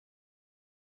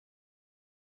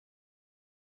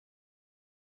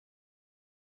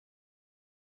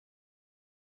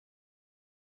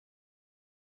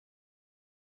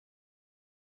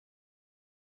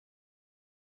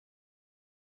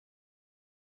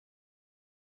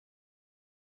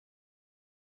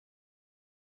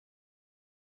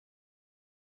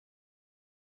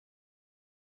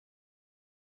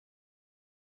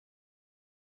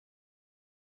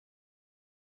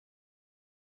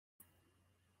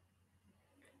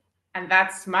And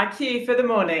that's my cue for the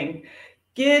morning.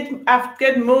 Good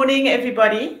morning,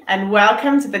 everybody, and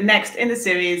welcome to the next in the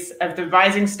series of the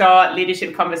Rising Star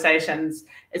Leadership Conversations.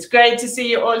 It's great to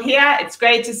see you all here. It's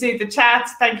great to see the chat.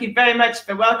 Thank you very much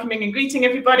for welcoming and greeting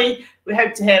everybody. We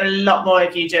hope to hear a lot more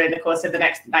of you during the course of the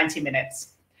next 90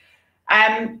 minutes.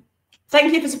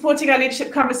 Thank you for supporting our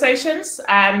leadership conversations.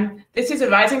 This is a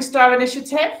Rising Star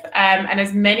initiative, and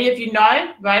as many of you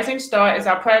know, Rising Star is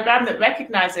our program that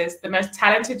recognises the most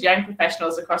talented young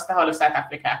professionals across the whole of South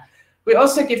Africa. We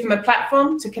also give them a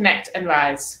platform to connect and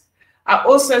rise. I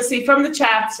also see from the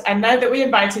chat and know that we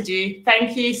invited you.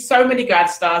 Thank you so many grad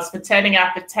stars for turning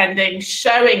up, attending,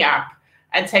 showing up,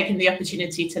 and taking the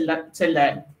opportunity to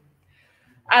learn.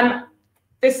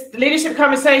 This leadership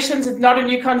conversations is not a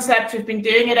new concept. We've been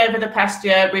doing it over the past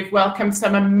year. We've welcomed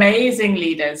some amazing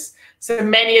leaders. So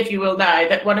many of you will know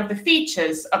that one of the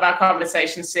features of our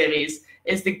conversation series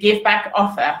is the give back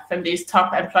offer from these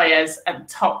top employers and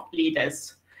top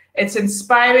leaders. It's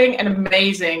inspiring and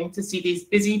amazing to see these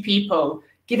busy people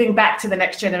giving back to the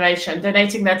next generation,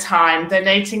 donating their time,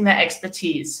 donating their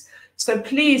expertise. So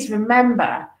please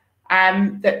remember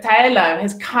that Taelo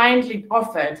has kindly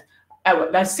offered a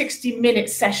 60-minute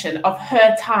session of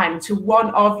her time to one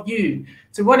of you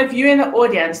in the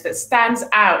audience that stands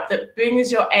out, that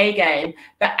brings your A game,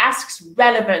 that asks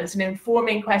relevant and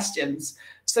informing questions.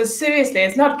 So seriously,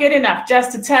 it's not good enough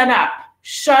just to turn up,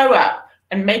 show up,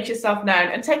 and make yourself known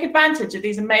and take advantage of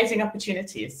these amazing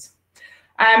opportunities.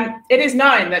 It is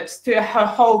known that through her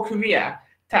whole career,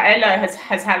 Taelo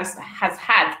has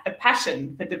had a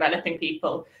passion for developing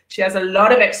people. She has a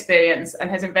lot of experience and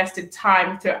has invested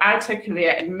time throughout her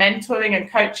career in mentoring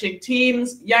and coaching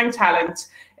teams, young talent,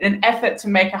 in an effort to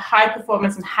make a high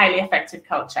performance and highly effective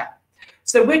culture.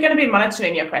 So we're going to be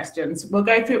monitoring your questions. We'll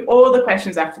go through all the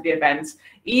questions after the event.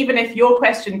 Even if your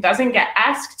question doesn't get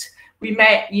asked, you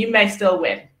may still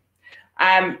win.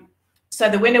 So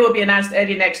the winner will be announced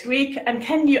early next week. And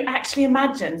can you actually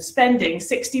imagine spending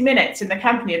 60 minutes in the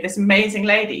company of this amazing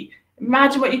lady?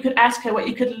 Imagine what you could ask her, what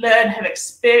you could learn, her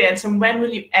experience, and when will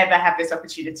you ever have this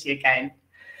opportunity again?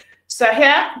 So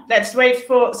here, let's wait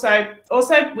for, so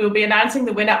also we'll be announcing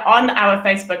the winner on our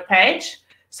Facebook page.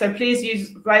 So please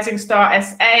use Rising Star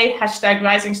SA, hashtag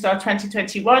Rising Star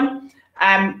 2021.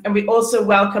 And we also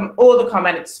welcome all the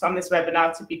comments from this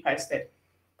webinar to be posted.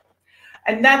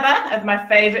 Another of my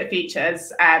favorite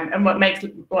features and what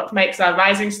makes our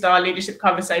Rising Star leadership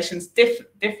conversations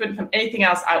different from anything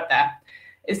else out there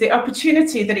is the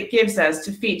opportunity that it gives us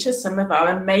to feature some of our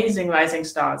amazing Rising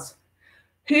Stars.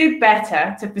 Who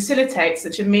better to facilitate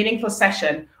such a meaningful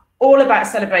session all about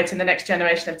celebrating the next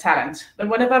generation of talent than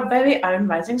one of our very own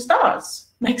Rising Stars?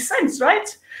 Makes sense,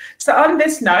 right? So on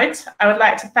this note, I would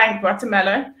like to thank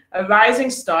Boitumelo, a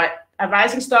rising star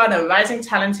and a rising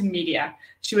talent in media.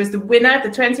 She was the winner of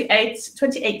the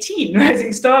 2018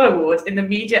 Rising Star Award in the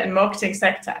media and marketing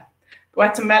sector.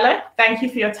 Boitumelo, thank you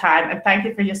for your time and thank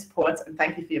you for your support and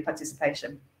thank you for your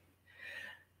participation.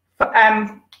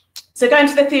 So going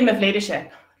to the theme of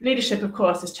leadership. Leadership, of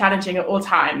course, is challenging at all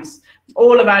times.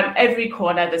 All around every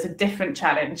corner, there's a different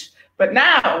challenge. But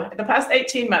now, in the past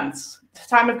 18 months, the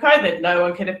time of COVID, no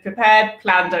one could have prepared,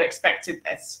 planned, or expected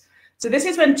this. So this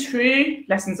is when true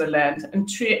lessons are learned and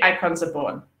true icons are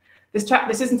born. This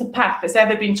isn't a path that's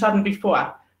ever been trodden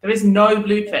before. There is no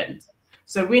blueprint.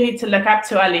 So we need to look up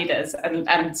to our leaders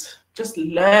and just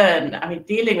learn. I mean,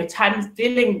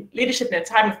 dealing leadership in a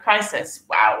time of crisis.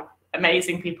 Wow,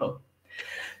 amazing people.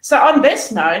 So on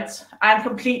this note, I'm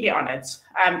completely honored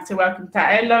to welcome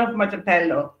Taelo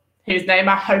Mojapelo, whose name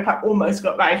I hope I almost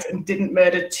got right and didn't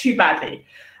murder too badly.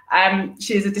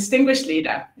 She is a distinguished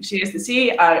leader. She is the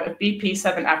CEO of BP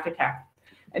Southern Africa.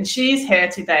 And she's here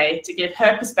today to give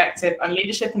her perspective on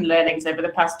leadership and learnings over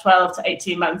the past 12 to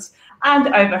 18 months and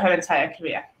over her entire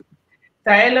career.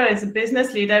 Taelo is a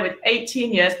business leader with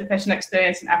 18 years professional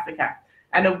experience in Africa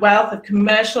and a wealth of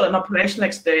commercial and operational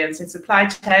experience in supply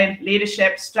chain,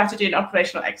 leadership, strategy, and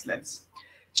operational excellence.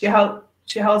 She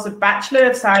holds a Bachelor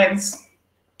of Science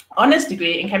honors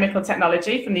degree in chemical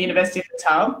technology from the University of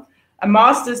Natal, a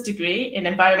master's degree in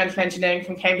environmental engineering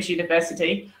from Cambridge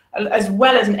University, as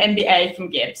well as an MBA from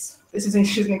Gibbs. She's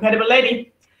an incredible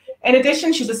lady. In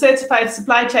addition, she's a certified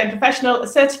supply chain professional, a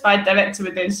certified director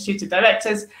with the Institute of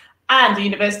Directors, and a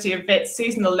University of Wits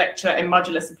seasonal lecturer in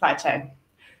modular supply chain.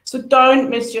 So don't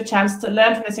miss your chance to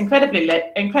learn from this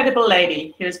incredible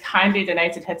lady who has kindly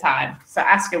donated her time. So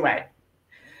ask away.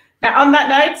 Now, on that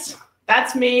note,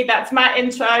 that's me, that's my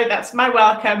intro, that's my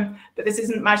welcome, but this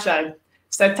isn't my show.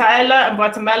 So Taelo and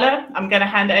Boitumelo, I'm going to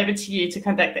hand over to you to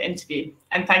conduct the interview.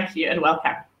 And thank you and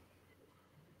welcome.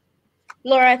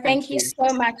 Laura, thank you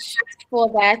so much for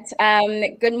that.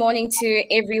 Good morning to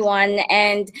everyone.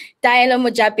 And Taelo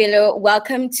Mojapelo,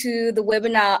 welcome to the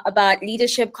webinar about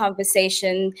leadership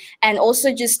conversation and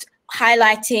also just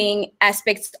highlighting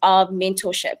aspects of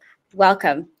mentorship.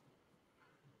 Welcome.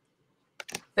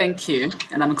 Thank you.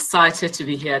 And I'm excited to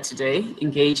be here today,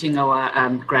 engaging our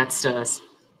Gradsters.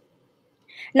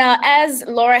 Now, as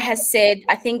Laura has said,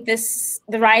 I think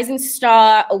the Rising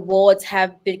Star Awards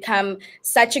have become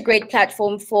such a great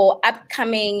platform for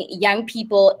upcoming young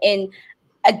people in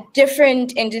a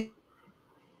different industry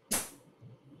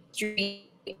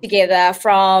together,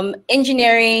 from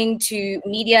engineering to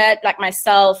media like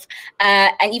myself,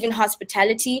 and even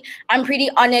hospitality. I'm pretty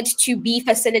honored to be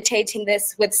facilitating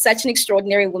this with such an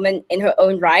extraordinary woman in her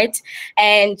own right.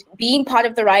 And being part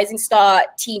of the Rising Star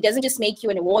team doesn't just make you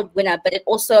an award winner, but it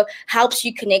also helps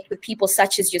you connect with people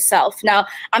such as yourself. Now,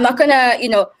 I'm not gonna,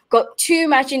 go too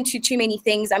much into too many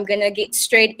things. I'm gonna get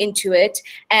straight into it.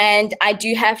 And I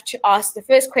do have to ask, the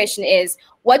first question is,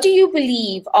 what do you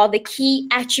believe are the key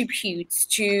attributes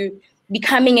to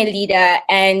becoming a leader,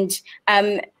 and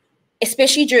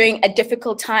especially during a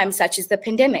difficult time such as the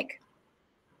pandemic?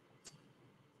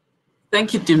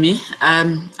 Thank you, Dumi.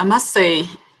 I must say,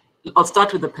 I'll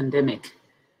start with the pandemic.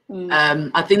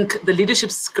 I think the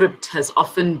leadership script has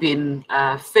often been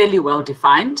fairly well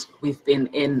defined. We've been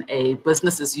in a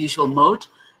business as usual mode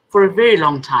for a very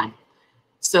long time.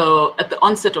 So at the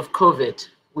onset of COVID,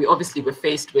 we obviously were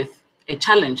faced with a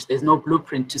challenge. There's no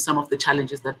blueprint to some of the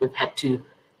challenges that we've had to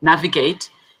navigate.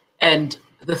 And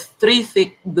the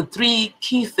three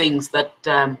key things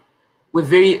that were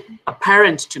very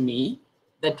apparent to me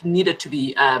that needed to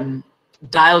be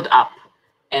dialed up,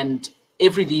 and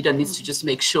every leader needs to just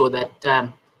make sure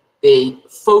that they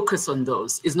focus on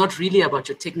those, is not really about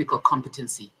your technical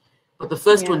competency, but the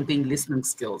first one being listening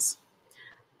skills.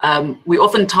 We're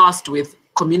often tasked with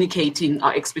communicating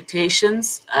our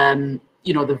expectations,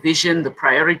 the vision, the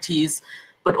priorities,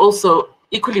 but also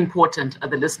equally important are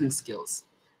the listening skills.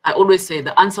 I always say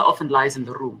the answer often lies in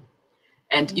the room.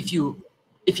 And if you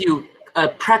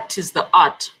practice the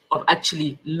art of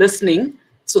actually listening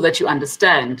so that you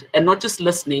understand, and not just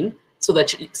listening so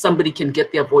that somebody can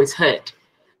get their voice heard,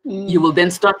 you will then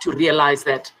start to realize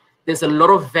that there's a lot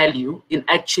of value in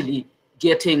actually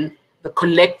getting the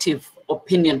collective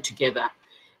opinion together.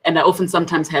 And I often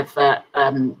sometimes have,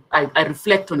 I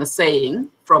reflect on a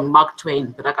saying from Mark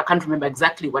Twain, but I can't remember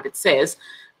exactly what it says,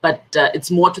 but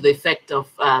it's more to the effect of,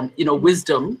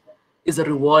 wisdom is a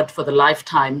reward for the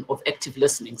lifetime of active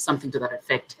listening, something to that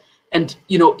effect. And,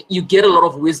 you get a lot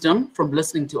of wisdom from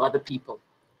listening to other people.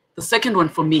 The second one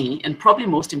for me, and probably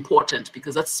most important,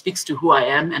 because that speaks to who I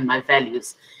am and my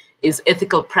values, is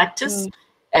ethical practice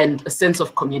and a sense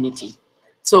of community.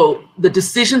 So the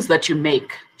decisions that you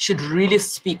make should really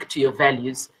speak to your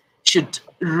values, should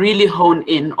really hone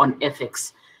in on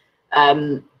ethics.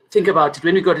 Think about it,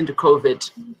 when we got into COVID,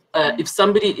 if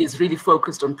somebody is really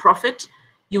focused on profit,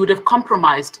 you would have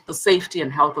compromised the safety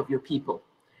and health of your people.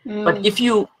 But if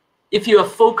you are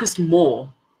focused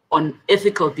more on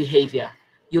ethical behavior,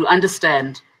 you'll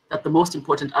understand that the most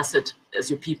important asset is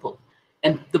your people.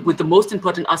 And with the most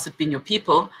important asset being your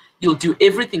people, you'll do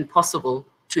everything possible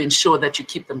to ensure that you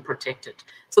keep them protected.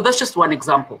 So that's just one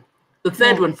example. The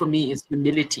third one for me is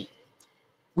humility.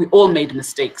 We all made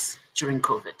mistakes during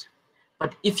COVID.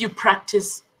 But if you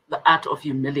practice the art of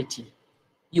humility,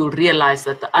 you'll realize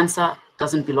that the answer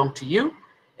doesn't belong to you.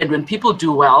 And when people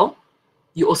do well,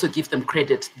 you also give them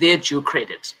credit, their due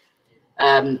credit.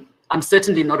 I'm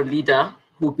certainly not a leader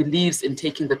who believes in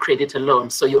taking the credit alone.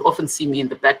 So you often see me in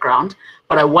the background,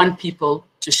 but I want people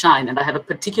to shine, and I have a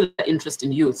particular interest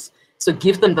in youth. So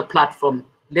give them the platform,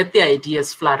 let their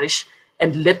ideas flourish,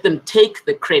 and let them take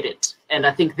the credit. And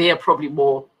I think they are probably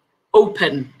more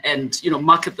open and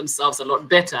market themselves a lot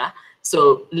better.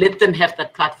 So let them have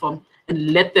that platform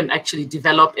and let them actually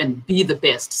develop and be the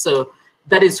best. So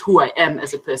that is who I am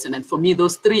as a person. And for me,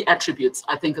 those three attributes,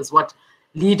 I think, is what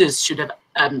leaders should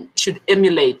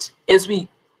emulate as we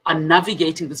are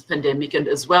navigating this pandemic, and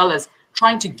as well as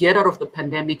trying to get out of the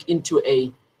pandemic into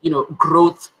a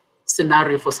growth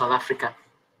scenario for South Africa.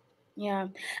 Yeah,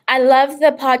 I love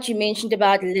the part you mentioned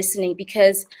about listening,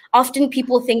 because often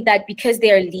people think that because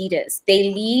they are leaders,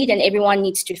 they lead and everyone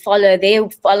needs to follow. They're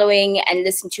following and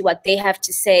listen to what they have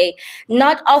to say.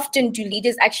 Not often do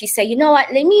leaders actually say, you know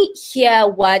what, let me hear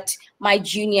what my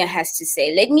junior has to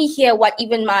say. Let me hear what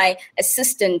even my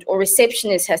assistant or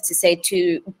receptionist has to say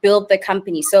to build the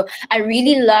company. So I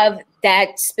really love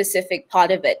that specific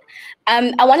part of it.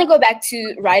 I want to go back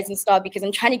to Rising Star because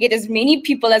I'm trying to get as many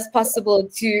people as possible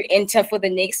to enter for the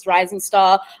next Rising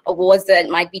Star Awards that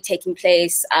might be taking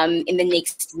place in the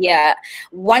next year.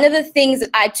 One of the things that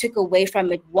I took away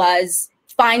from it was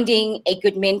finding a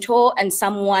good mentor and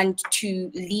someone to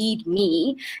lead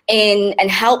me in and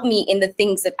help me in the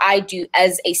things that I do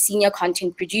as a senior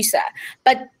content producer.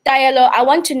 But Taelo, I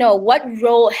want to know, what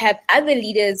role have other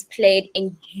leaders played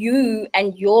in you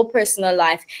and your personal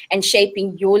life and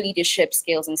shaping your leadership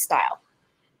skills and style?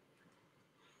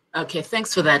 Okay,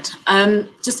 thanks for that.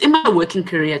 Just in my working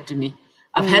career, to me,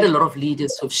 I've had a lot of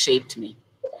leaders who've shaped me.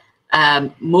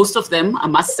 Most of them, I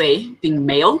must say, being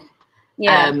male.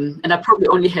 Yeah. And I probably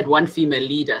only had one female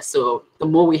leader. So the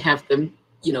more we have them,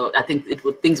 you know, I think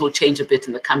things will change a bit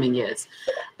in the coming years.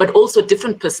 But also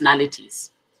different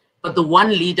personalities. But the one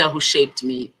leader who shaped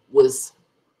me was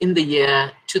in the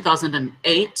year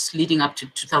 2008, leading up to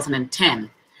 2010.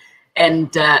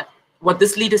 And what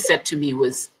this leader said to me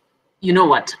was, you know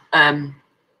what,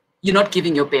 you're not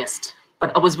giving your best,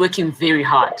 but I was working very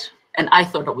hard. And I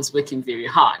thought I was working very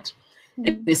hard.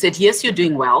 And they said, yes, you're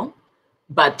doing well,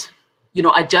 but you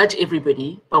know, I judge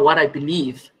everybody by what I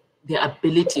believe their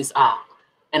abilities are.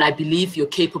 And I believe you're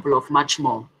capable of much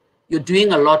more. You're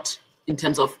doing a lot in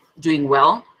terms of doing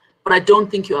well, but I don't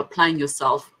think you're applying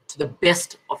yourself to the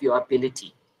best of your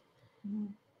ability.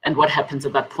 And what happens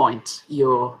at that point?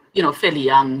 You're, you know, fairly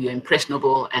young, you're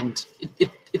impressionable, and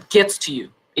it gets to you.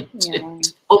 It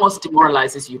almost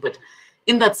demoralizes you. But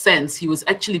in that sense, he was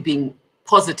actually being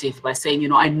positive by saying, you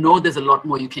know, I know there's a lot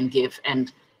more you can give,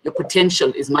 and your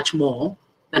potential is much more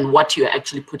than what you're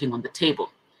actually putting on the table.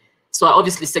 So I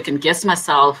obviously second-guessed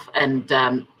myself, and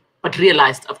but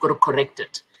realized I've got to correct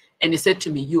it. And he said to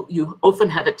me, you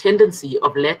often have a tendency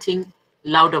of letting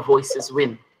louder voices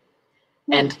win.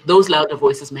 And those louder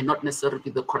voices may not necessarily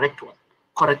be the correct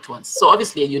ones. So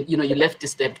obviously, you know, you left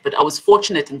disturbed, but I was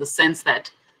fortunate in the sense that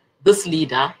this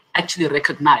leader actually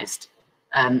recognized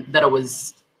that I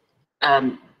was,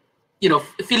 you know,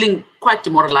 feeling quite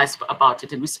demoralized about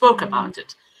it, and we spoke about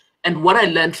it. And what I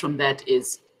learned from that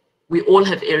is we all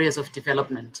have areas of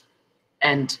development.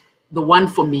 And the one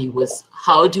for me was,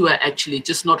 how do I actually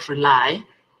just not rely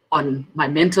on my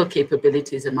mental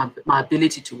capabilities and my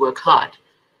ability to work hard,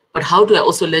 but how do I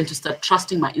also learn to start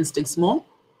trusting my instincts more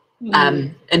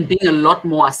and being a lot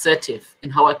more assertive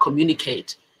in how I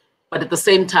communicate. But at the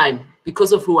same time,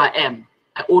 because of who I am,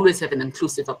 I always have an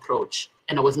inclusive approach,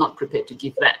 and I was not prepared to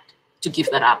give that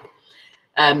up.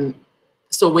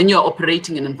 So when you're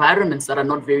operating in environments that are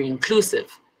not very inclusive,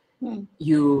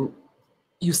 you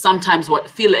sometimes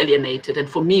feel alienated. And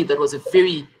for me, that was a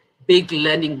very big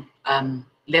learning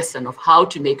lesson of how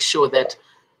to make sure that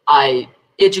I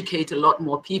educate a lot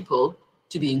more people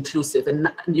to be inclusive.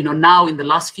 And you know, now in the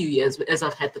last few years, as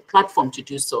I've had the platform to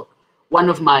do so, one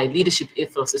of my leadership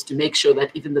ethos is to make sure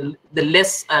that even the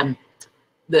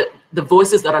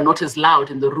voices that are not as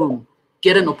loud in the room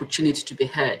get an opportunity to be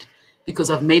heard,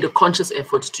 because I've made a conscious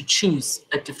effort to choose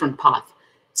a different path.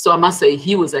 So I must say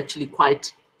he was actually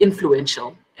quite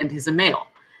influential, and he's a male.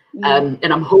 And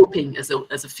I'm hoping as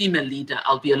a female leader,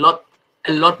 I'll be a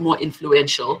lot more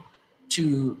influential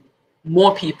to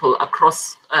more people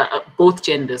across both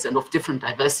genders and of different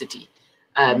diversity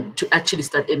to actually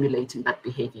start emulating that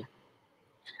behavior.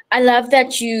 I love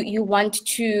that you want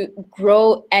to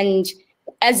grow, and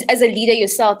as a leader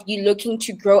yourself, you're looking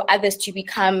to grow others to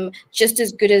become just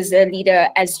as good as a leader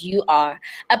as you are.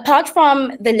 Apart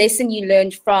from the lesson you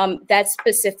learned from that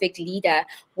specific leader,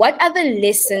 what other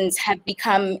lessons have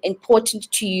become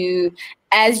important to you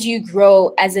as you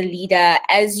grow as a leader,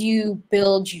 as you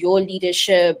build your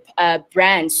leadership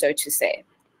brand, so to say?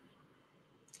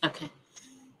 Okay.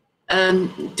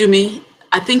 Dumi,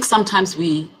 I think sometimes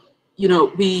we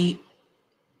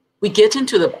get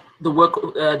into the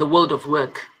world of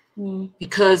work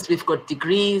because we've got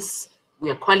degrees, we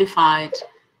are qualified,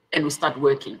 and we start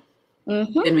working.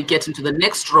 Then we get into the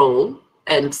next role,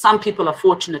 and some people are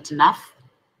fortunate enough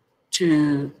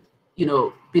to, you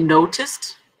know, be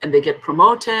noticed, and they get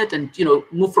promoted and, you know,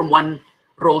 move from one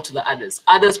role to the others.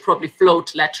 Others probably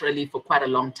float laterally for quite a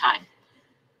long time.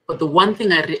 But the one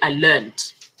thing I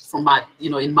learned from my, you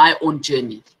know, in my own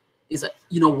journey is that,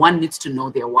 you know, one needs to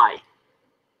know their why.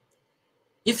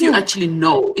 If you actually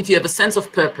know, if you have a sense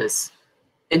of purpose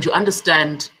and you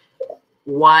understand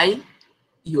why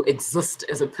you exist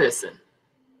as a person,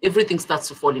 everything starts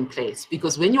to fall in place.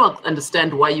 Because when you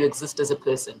understand why you exist as a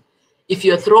person, if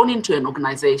you're thrown into an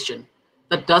organization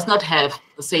that does not have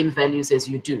the same values as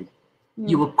you do,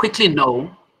 you will quickly know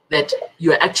that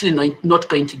you're actually not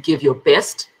going to give your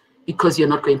best, because you're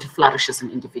not going to flourish as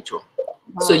an individual.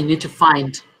 Wow. So you need to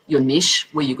find your niche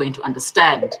where you're going to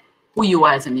understand who you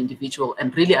are as an individual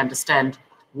and really understand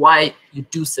why you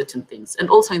do certain things. And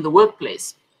also in the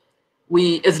workplace,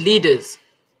 we as leaders,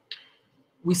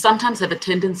 we sometimes have a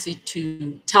tendency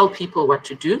to tell people what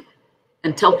to do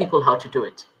and tell people how to do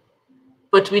it.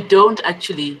 But we don't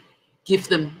actually give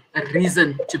them a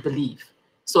reason to believe.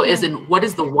 So as in, what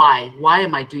is the why? Why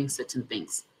am I doing certain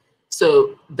things?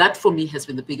 So that for me has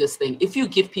been the biggest thing. If you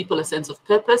give people a sense of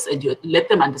purpose and you let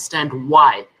them understand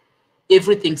why,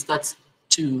 everything starts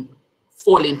to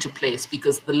fall into place,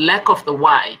 because the lack of the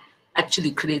why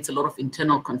actually creates a lot of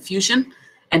internal confusion,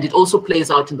 and it also plays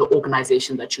out in the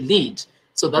organization that you lead.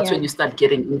 So that's when you start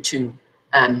getting into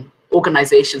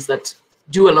organizations that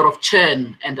do a lot of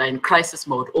churn and are in crisis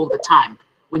mode all the time,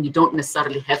 when you don't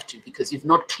necessarily have to, because you've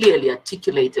not clearly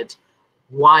articulated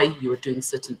why you're doing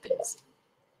certain things.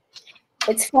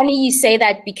 It's funny you say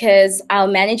that, because our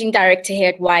managing director here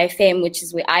at YFM, which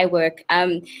is where I work,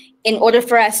 in order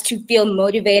for us to feel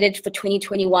motivated for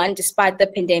 2021, despite the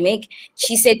pandemic,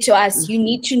 she said to us, you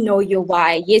need to know your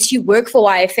why. Yes, you work for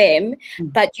YFM,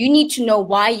 but you need to know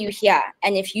why you're here.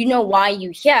 And if you know why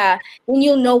you're here, then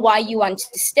you'll know why you want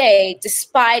to stay,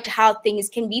 despite how things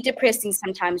can be depressing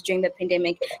sometimes during the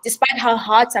pandemic, despite how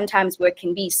hard sometimes work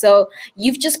can be. So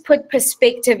you've just put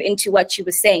perspective into what she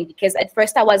was saying, because at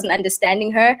first I wasn't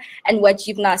understanding her, and what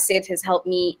you've now said has helped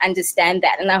me understand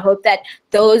that. And I hope that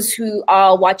those who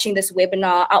are watching this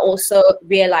webinar are also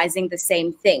realizing the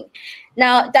same thing.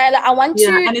 Now, Taelo, I want to...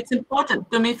 Yeah, and it's important.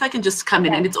 I mean, if I can just come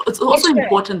in, and it's also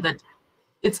important that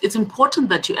it's important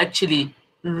that you actually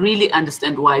really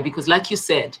understand why, because like you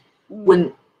said,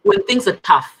 when things are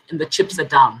tough and the chips are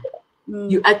down,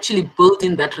 you actually build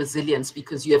in that resilience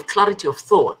because you have clarity of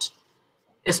thought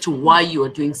as to why you are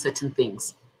doing certain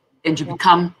things, and you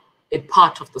become a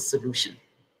part of the solution.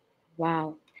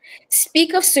 Wow.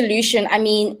 Speak of solution, I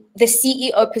mean, the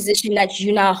CEO position that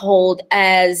you now hold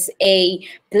as a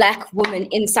Black woman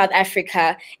in South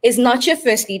Africa is not your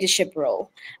first leadership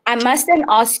role. I must then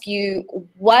ask you,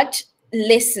 what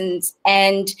lessons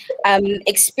and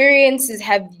experiences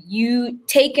have you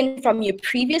taken from your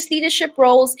previous leadership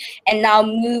roles and now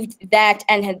moved that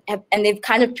and they've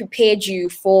kind of prepared you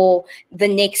for the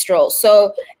next role?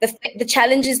 So the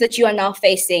challenges that you are now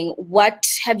facing, what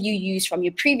have you used from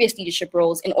your previous leadership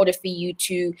roles in order for you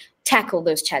to tackle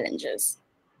those challenges?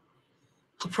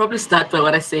 I'll probably start by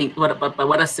what I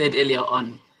said earlier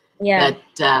on. Yeah.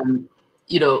 That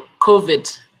you know,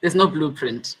 COVID, there's no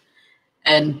blueprint.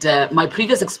 And my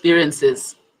previous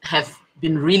experiences have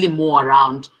been really more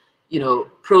around, you know,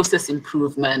 process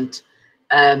improvement,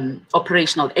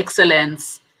 operational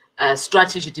excellence,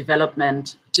 strategy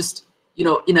development, just, you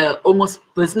know, in a almost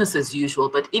business as usual.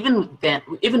 But even then,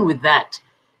 even with that,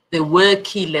 there were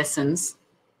key lessons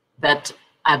that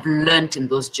I've learned in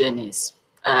those journeys.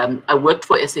 I worked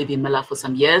for SAB Miller for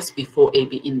some years before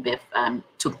AB InBev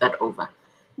took that over.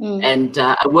 And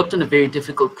I worked on a very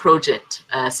difficult project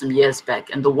some years back.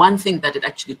 And the one thing that it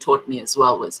actually taught me as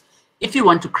well was, if you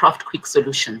want to craft quick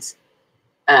solutions,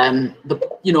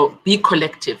 you know, be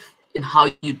collective in how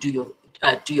you do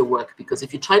your work. Because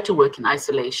if you try to work in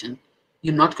isolation,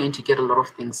 you're not going to get a lot of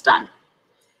things done.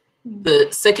 The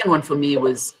second one for me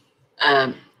was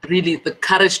really the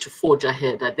courage to forge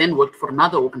ahead. I then worked for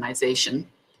another organization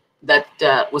that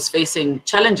was facing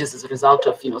challenges as a result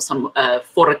of, you know, some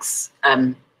forex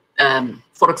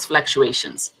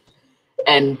fluctuations,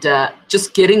 and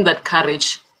just getting that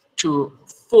courage to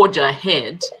forge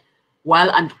ahead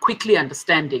while quickly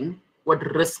understanding what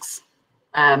risks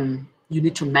you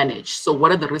need to manage. So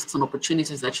what are the risks and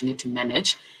opportunities that you need to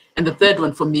manage? And the third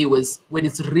one for me was, when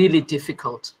it's really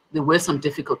difficult, there were some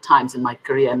difficult times in my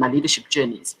career and my leadership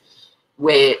journeys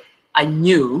where I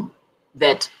knew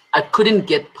that I couldn't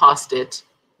get past it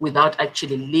without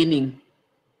actually leaning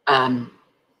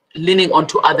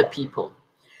onto other people.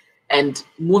 And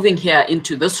moving here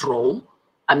into this role,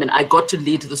 I mean, I got to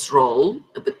lead this role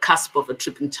at the cusp of a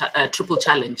triple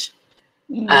challenge.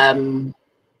 You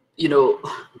know,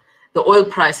 the oil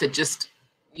price had just,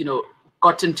 you know,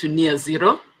 gotten to near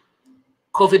zero.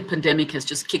 COVID pandemic has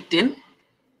just kicked in.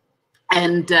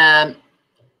 And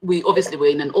we obviously were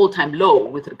in an all-time low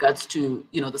with regards to,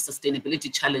 you know, the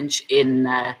sustainability challenge in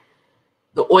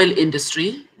the oil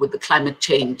industry with the climate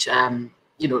change,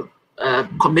 you know,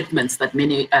 commitments that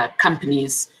many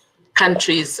companies,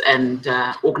 countries, and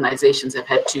organizations have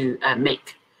had to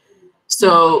make.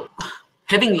 So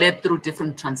having led through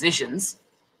different transitions,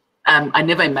 I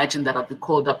never imagined that I'd be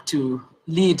called up to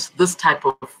lead this type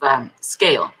of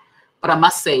scale. But I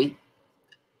must say,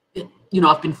 you know,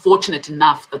 I've been fortunate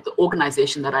enough that the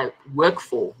organization that I work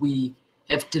for, we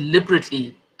have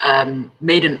deliberately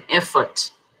made an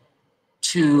effort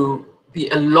to be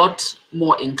a lot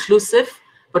more inclusive,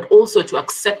 but also to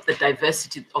accept the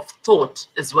diversity of thought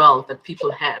as well that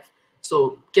people have.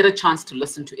 So get a chance to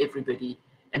listen to everybody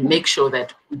and make sure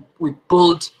that we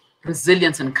build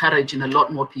resilience and courage in a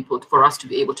lot more people for us to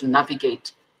be able to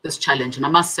navigate this challenge. And I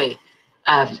must say,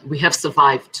 we have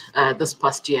survived this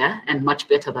past year, and much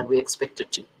better than we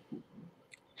expected to.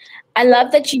 I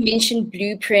love that you mentioned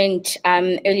blueprint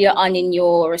earlier on in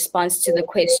your response to the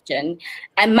question.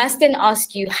 I must then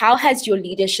ask you, how has your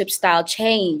leadership style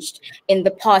changed in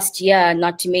the past year,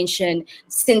 not to mention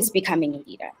since becoming a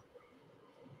leader?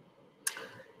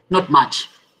 Not much.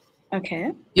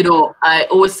 Okay. You know, I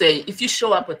always say, if you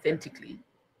show up authentically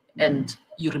and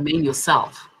you remain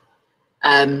yourself,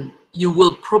 you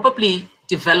will probably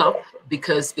develop,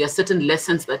 because there are certain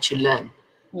lessons that you learn.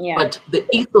 Yeah. But the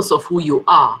ethos of who you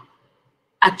are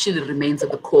actually remains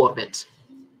at the core of it.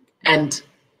 And,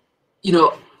 you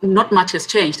know, not much has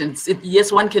changed. And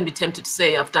yes, one can be tempted to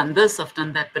say, I've done this, I've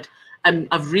done that, but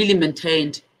I've really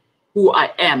maintained who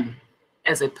I am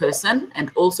as a person,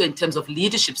 and also in terms of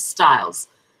leadership styles.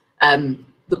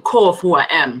 The core of who I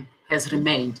am has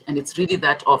remained, and it's really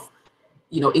that of,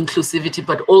 you know, inclusivity,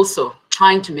 but also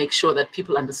trying to make sure that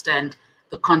people understand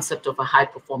the concept of a high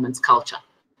performance culture,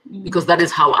 because that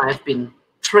is how I've been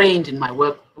trained in my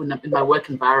work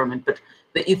environment, but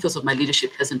the ethos of my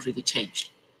leadership hasn't really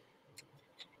changed.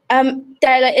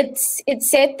 Taelo,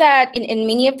 it's said that in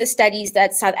many of the studies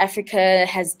that South Africa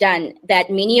has done, that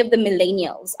many of the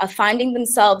millennials are finding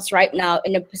themselves right now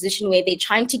in a position where they're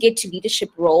trying to get to leadership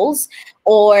roles,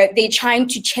 or they're trying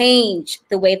to change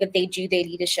the way that they do their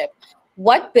leadership.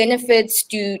 What benefits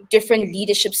do different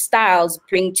leadership styles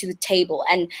bring to the table,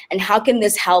 and how can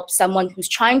this help someone who's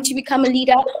trying to become a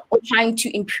leader or trying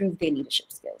to improve their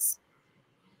leadership skills?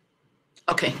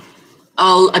 Okay,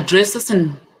 I'll address this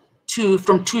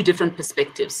from two different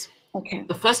perspectives. Okay.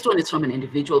 The first one is from an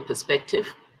individual perspective,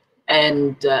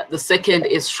 and the second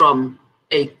is from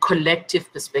a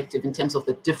collective perspective in terms of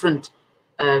the different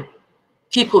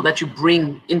people that you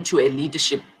bring into a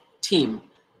leadership team.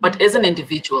 But as an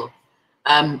individual,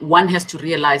 one has to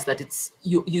realize that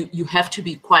you have to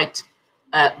be quite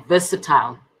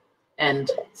versatile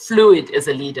and fluid as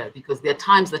a leader, because there are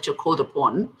times that you're called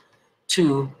upon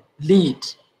to lead,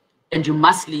 and you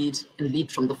must lead and lead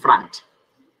from the front.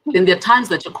 Then there are times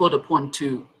that you're called upon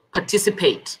to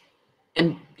participate,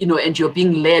 and you're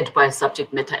being led by a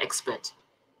subject matter expert.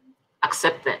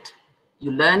 Accept that.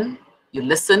 You learn, you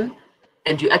listen,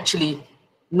 and you actually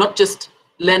not just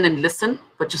learn and listen,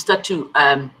 but you start to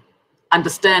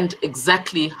understand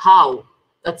exactly how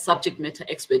that subject matter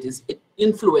expert is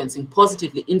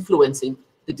positively influencing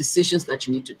the decisions that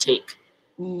you need to take.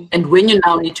 And when you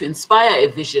now need to inspire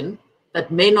a vision that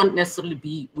may not necessarily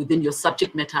be within your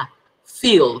subject matter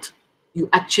field, you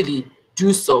actually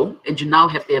do so, and you now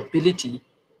have the ability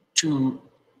to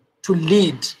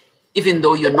lead, even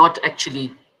though you're not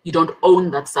actually, you don't own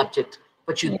that subject,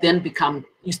 but you then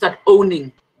you start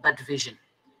owning that vision.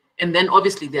 And then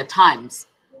obviously there are times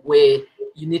where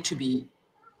you need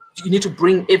to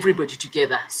bring everybody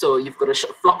together. So you've got a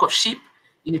flock of sheep,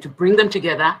 you need to bring them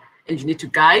together, and you need to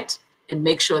guide and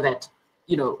make sure that,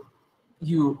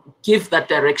 you give that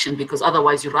direction, because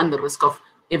otherwise you run the risk of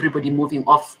everybody moving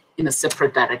off in a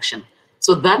separate direction.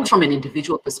 So that, from an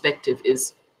individual perspective,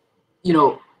 is,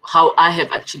 how I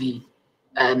have actually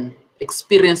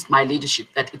experienced my leadership,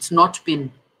 that it's not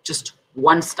been just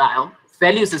one style.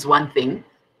 Values is one thing,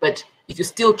 but if you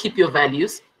still keep your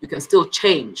values, you can still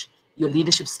change your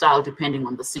leadership style depending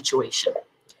on the situation.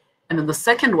 And then the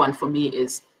second one for me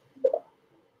is,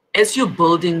 as you're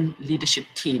building leadership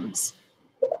teams,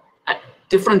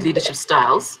 different leadership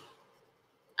styles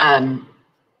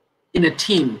in a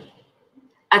team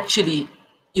actually,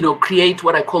 create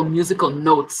what I call musical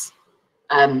notes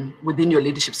within your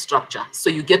leadership structure. So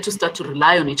you get to start to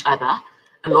rely on each other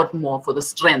a lot more for the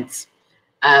strengths,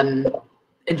 and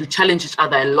you challenge each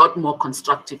other a lot more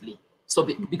constructively. So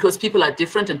because people are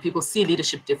different and people see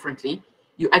leadership differently,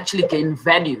 you actually gain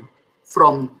value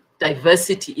from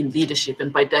diversity in leadership.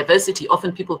 And by diversity,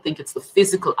 often people think it's the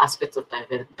physical aspects of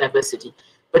diversity,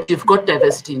 but you've got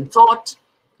diversity in thought,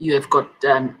 you have got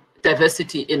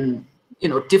diversity in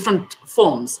different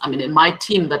forms. I mean, in my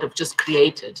team that I've just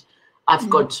created, I've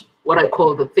got what I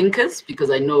call the thinkers, because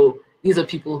I know these are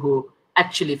people who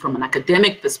actually, from an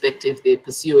academic perspective, they're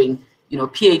pursuing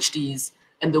PhDs,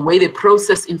 and the way they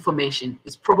process information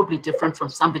is probably different from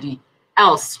somebody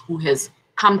else who has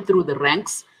come through the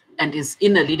ranks and is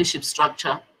in a leadership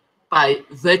structure by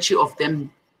virtue of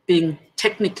them being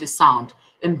technically sound.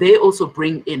 And they also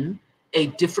bring in a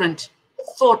different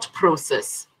thought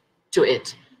process to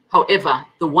it. However,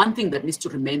 the one thing that needs to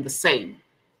remain the same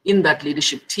in that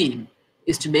leadership team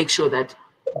is to make sure that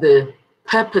the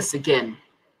purpose again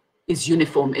is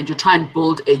uniform, and you try and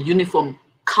build a uniform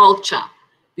culture,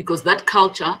 because that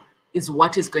culture is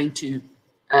what is going to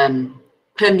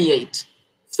permeate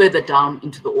further down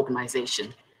into the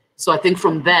organization. So I think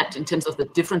from that, in terms of the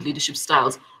different leadership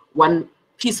styles, one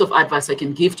piece of advice I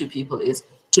can give to people is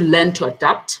to learn to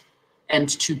adapt and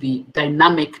to be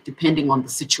dynamic depending on the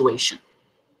situation.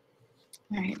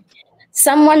 Right.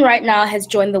 Someone right now has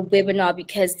joined the webinar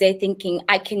because they're thinking,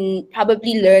 I can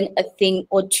probably learn a thing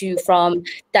or two from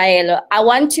Taelo. I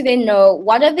want to then know,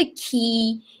 what are the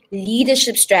key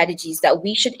leadership strategies that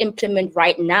we should implement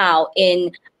right now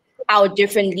in our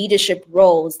different leadership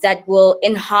roles that will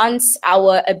enhance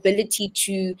our ability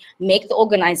to make the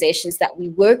organizations that we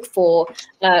work for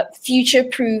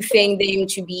future-proofing them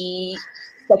to be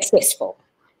successful?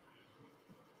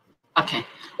 Okay,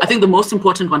 I think the most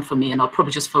important one for me, and I'll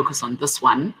probably just focus on this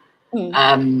one,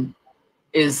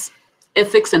 is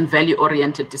ethics and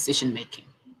value-oriented decision-making.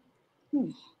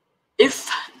 If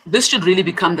this should really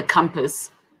become the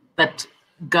compass that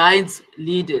guides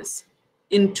leaders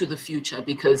into the future,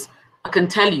 because I can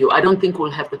tell you, I don't think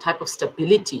we'll have the type of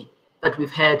stability that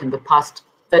we've had in the past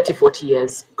 30, 40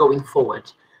 years going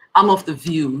forward. I'm of the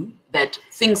view that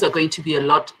things are going to be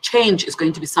change is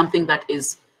going to be something that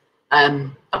is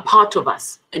a part of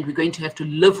us, and we're going to have to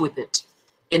live with it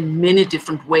in many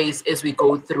different ways as we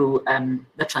go through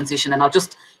the transition. And I'll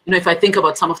just, if I think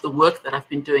about some of the work that I've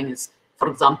been doing is, for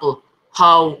example,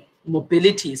 how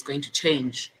mobility is going to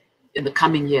change in the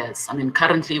coming years. I mean,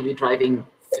 currently we're driving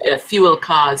fuel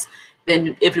cars,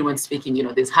 then everyone's speaking,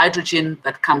 there's hydrogen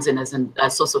that comes in as a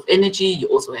source of energy. You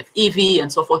also have EV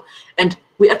and so forth. And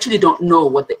we actually don't know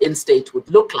what the end state would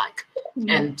look like.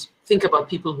 And think about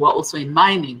people who are also in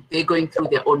mining. They're going through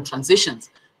their own transitions.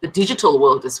 The digital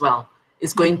world as well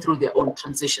is going through their own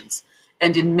transitions.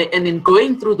 And in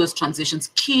going through those transitions,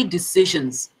 key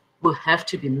decisions will have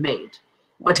to be made.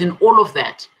 But in all of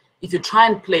that, if you try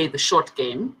and play the short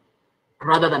game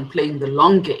rather than playing the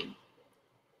long game,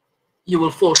 you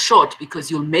will fall short, because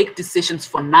you'll make decisions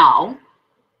for now,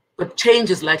 but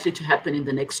change is likely to happen in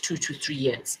the next 2 to 3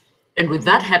 years. And with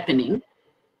that happening,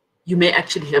 you may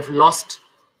actually have lost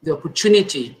the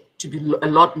opportunity to be a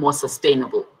lot more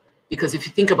sustainable. Because if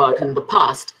you think about it, in the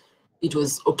past, it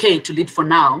was okay to lead for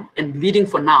now, and leading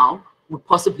for now would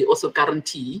possibly also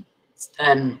guarantee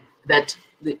that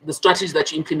the strategy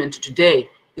that you implemented today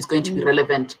is going to be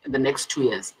relevant in the next 2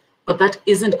 years. But that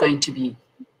isn't going to be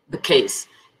the case.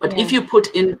 But if you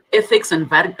put in ethics and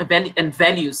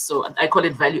values, so I call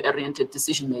it value-oriented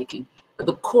decision-making, at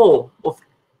the core of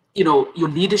your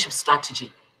leadership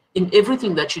strategy, in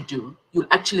everything that you do, you'll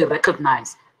actually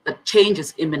recognize that change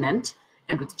is imminent,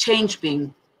 and with change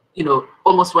being,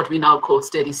 almost what we now call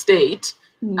steady state,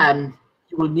 you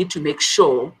will need to make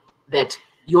sure that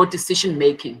your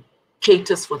decision-making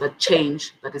caters for the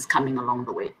change that is coming along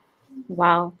the way.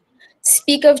 Wow.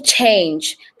 Speak of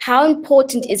change, how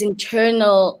important is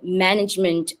internal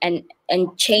management and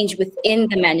change within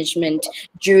the management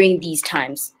during these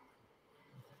times?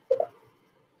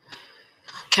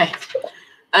 Okay.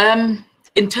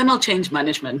 Internal change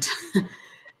management,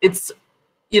 it's,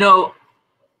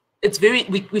 it's very,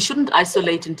 we shouldn't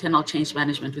isolate internal change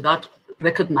management without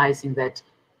recognizing that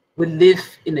we live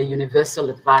in a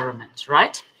universal environment,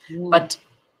 right? But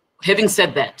having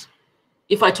said that,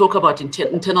 if I talk about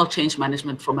internal change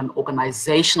management from an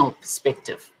organizational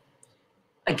perspective,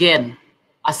 again,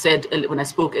 I said when I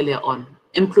spoke earlier on,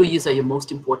 employees are your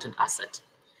most important asset.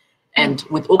 And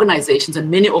with organizations,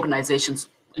 and many organizations,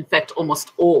 in fact,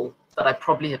 almost all that I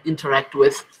probably have interacted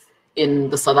with in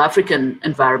the South African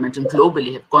environment and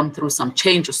globally, have gone through some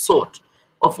change of sort,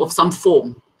 of some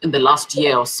form in the last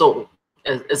year or so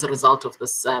as a result of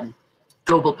this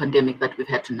global pandemic that we've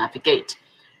had to navigate.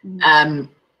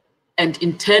 And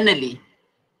internally,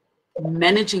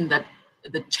 managing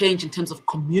the change in terms of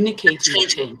communicating the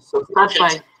change. So start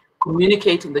by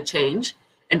communicating the change.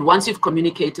 And once you've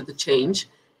communicated the change,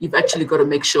 you've actually got to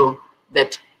make sure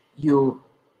that you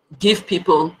give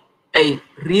people a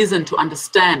reason to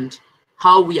understand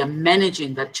how we are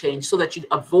managing that change, so that you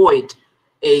avoid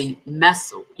a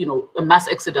mass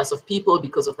exodus of people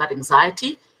because of that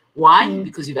anxiety. Why?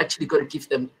 Because you've actually got to give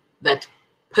them that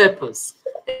purpose.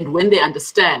 And when they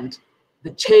understand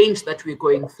the change that we're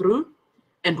going through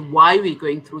and why we're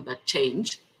going through that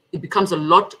change, it becomes a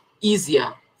lot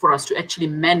easier for us to actually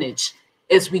manage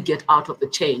as we get out of the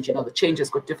change. The change has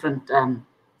got different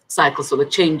cycles. So the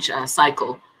change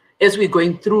cycle, as we're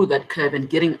going through that curve and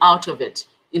getting out of it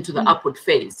into the upward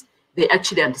phase, they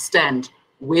actually understand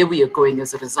where we are going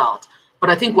as a result. But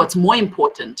I think what's more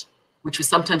important, which we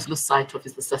sometimes lose sight of,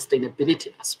 is the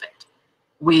sustainability aspect.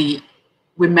 We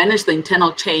manage the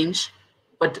internal change,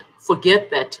 but forget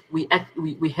that we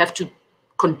have to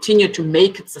continue to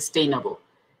make it sustainable,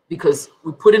 because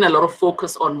we put in a lot of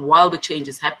focus on while the change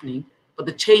is happening, but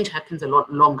the change happens a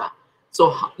lot longer.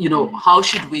 So, you know, how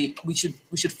should we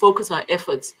should focus our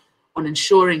efforts on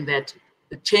ensuring that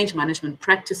the change management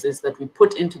practices that we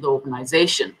put into the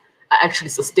organization are actually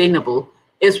sustainable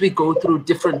as we go through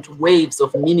different waves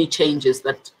of mini changes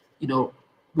that, you know,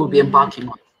 we'll be embarking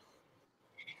on.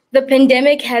 The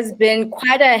pandemic has been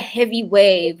quite a heavy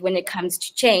wave when it comes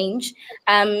to change.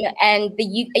 And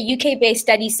a UK-based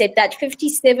study said that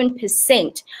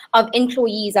 57% of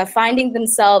employees are finding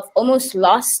themselves almost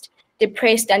lost,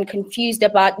 depressed, and confused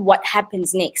about what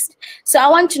happens next. So I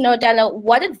want to know, Taelo,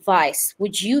 what advice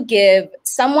would you give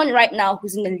someone right now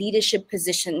who's in a leadership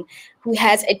position, who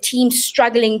has a team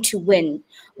struggling to win?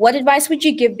 What advice would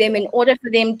you give them in order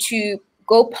for them to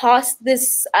go past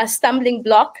this stumbling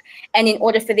block, and in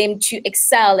order for them to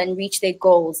excel and reach their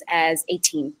goals as a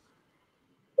team?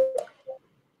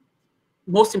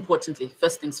 Most importantly,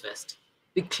 first things first,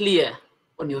 be clear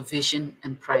on your vision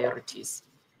and priorities.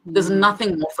 There's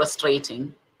nothing more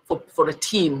frustrating for a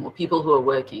team or people who are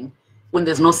working when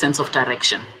there's no sense of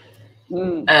direction.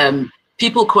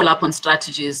 People call up on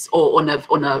strategies or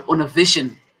on a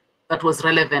vision that was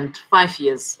relevant 5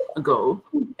 years ago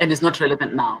and is not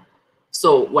relevant now.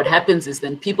 So what happens is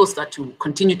then people start to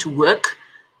continue to work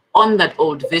on that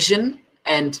old vision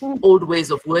and old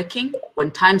ways of working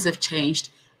when times have changed,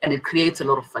 and it creates a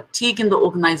lot of fatigue in the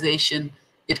organization.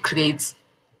 It creates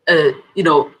a, you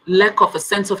know, lack of a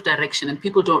sense of direction, and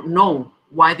people don't know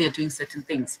why they're doing certain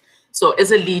things. So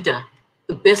as a leader,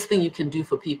 the best thing you can do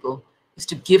for people is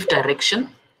to give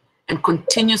direction and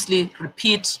continuously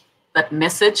repeat that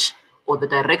message or the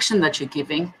direction that you're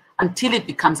giving until it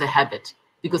becomes a habit.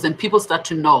 Because then people start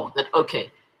to know that,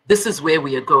 okay, this is where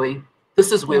we are going,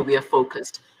 this is where we are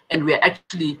focused, and we are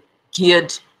actually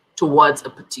geared towards a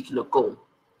particular goal.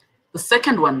 The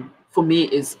second one for me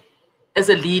is, as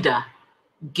a leader,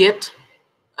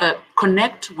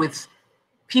 connect with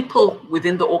people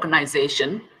within the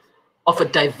organization of a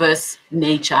diverse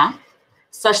nature,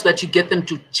 such that you get them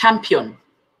to champion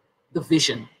the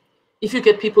vision. If you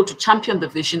get people to champion the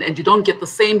vision and you don't get the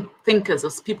same thinkers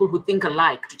as people who think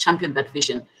alike to champion that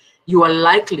vision, you are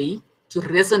likely to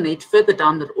resonate further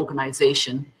down that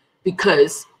organization.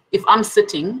 Because if I'm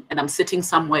sitting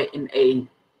somewhere in a,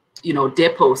 you know,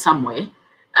 depot somewhere,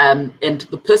 and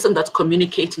the person that's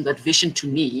communicating that vision to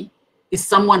me is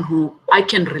someone who I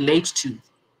can relate to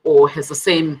or has the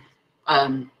same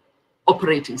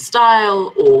operating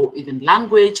style or even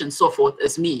language and so forth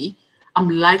as me, I'm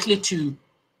likely to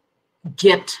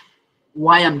get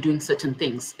why I'm doing certain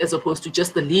things, as opposed to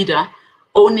just the leader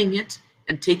owning it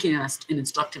and taking an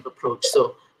instructive approach.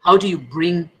 So how do you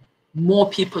bring more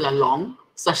people along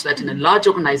such that in a large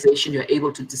organization, you're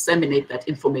able to disseminate that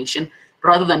information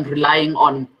rather than relying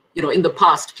on, you know, in the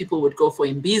past, people would go for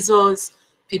imbizos,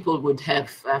 people would have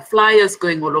flyers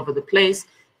going all over the place,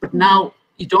 but now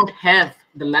you don't have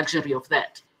the luxury of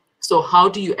that. So how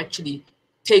do you actually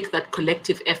take that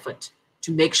collective effort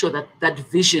to make sure that that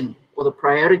vision or the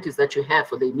priorities that you have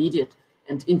for the immediate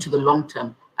and into the long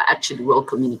term are actually well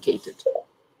communicated?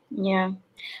 Yeah,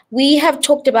 we have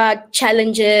talked about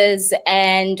challenges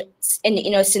and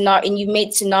you know, and you've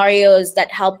made scenarios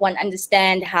that help one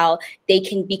understand how they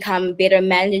can become better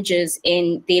managers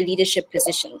in their leadership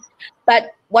position.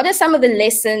 But what are some of the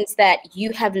lessons that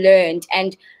you have learned,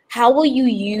 and how will you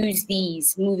use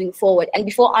these moving forward? And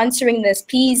before answering this,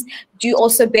 please do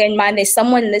also bear in mind there's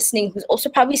someone listening who's also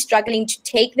probably struggling to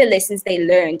take the lessons they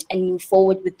learned and move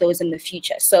forward with those in the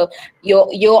future. So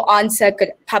your answer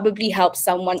could probably help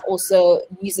someone also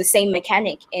use the same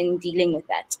mechanic in dealing with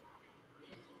that.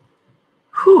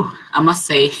 Whew, I must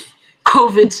say,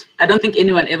 COVID, I don't think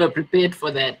anyone ever prepared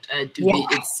for that. It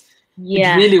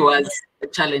really was a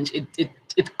challenge.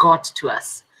 It got to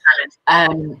us.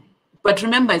 But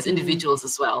remember, as individuals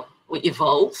as well, we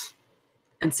evolve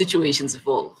and situations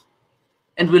evolve,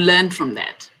 and we learn from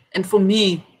that. And for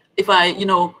me, if I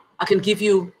can give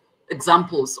you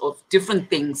examples of different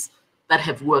things that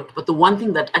have worked, but the one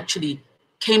thing that actually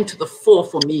came to the fore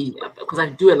for me, because I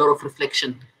do a lot of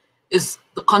reflection, is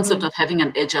the concept of having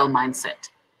an agile mindset.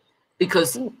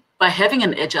 Because by having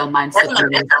an agile mindset,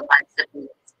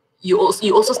 you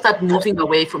also start moving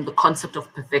away from the concept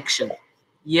of perfection.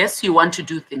 Yes, you want to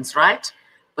do things right,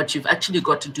 but you've actually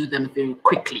got to do them very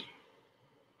quickly.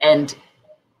 And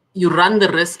you run the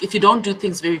risk, if you don't do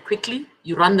things very quickly,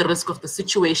 you run the risk of the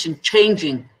situation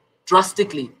changing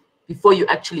drastically before you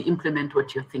actually implement what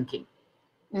you're thinking.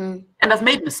 And I've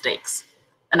made mistakes.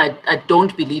 And I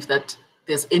don't believe that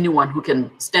there's anyone who can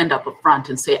stand up front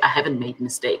and say, I haven't made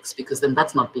mistakes, because then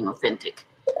that's not being authentic.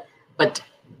 But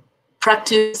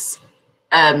practice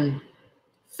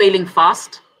failing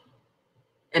fast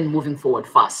and moving forward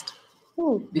fast.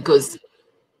 Because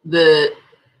the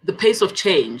pace of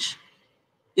change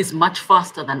is much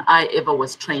faster than I ever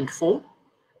was trained for.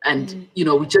 And,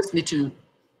 we just need to,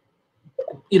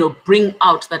 bring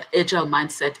out that agile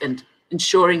mindset and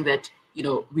ensuring that,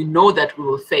 we know that we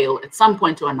will fail at some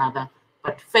point or another,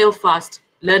 but fail fast,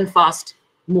 learn fast,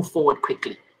 move forward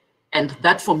quickly. And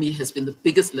that for me has been the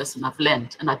biggest lesson I've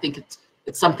learned. And I think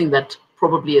it's something that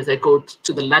probably as I go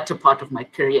to the latter part of my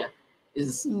career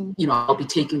is, I'll be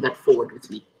taking that forward with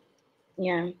me.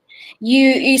 Yeah,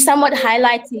 you somewhat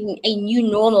highlighting a new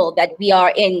normal that we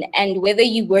are in, and whether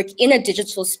you work in a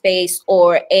digital space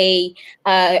or a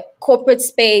corporate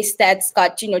space that's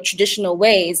got traditional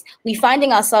ways, we're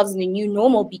finding ourselves in a new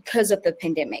normal because of the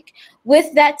pandemic.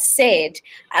 With that said,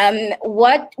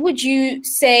 what would you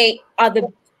say are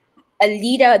a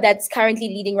leader that's currently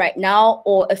leading right now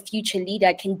or a future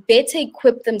leader can better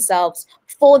equip themselves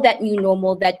for that new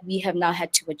normal that we have now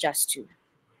had to adjust to?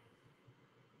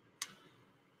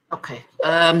 Okay.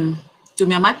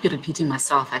 Dumi, I might be repeating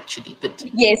myself actually, but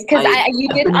yes, because you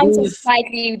did answer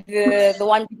slightly the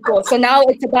one before. So now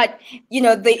it's about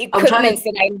the equipment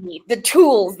that I need, the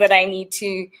tools that I need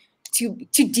to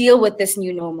deal with this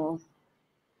new normal.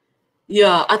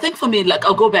 Yeah, I think for me, like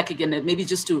I'll go back again and maybe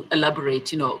just to elaborate,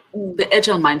 the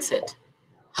agile mindset.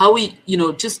 How we,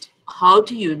 just how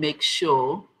do you make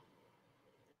sure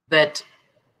that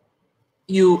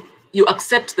you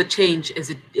accept the change as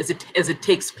it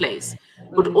takes place,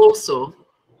 but also,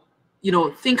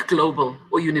 think global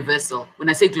or universal. When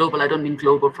I say global, I don't mean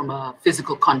global from a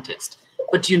physical context,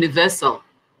 but universal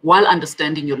while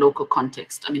understanding your local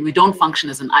context. I mean, we don't function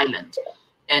as an island.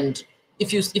 And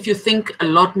if you think a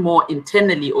lot more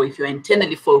internally, or if you're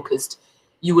internally focused,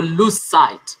 you will lose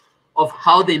sight of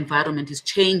how the environment is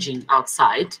changing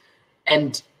outside,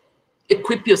 and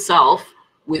equip yourself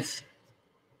with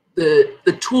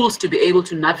the tools to be able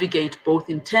to navigate both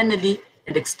internally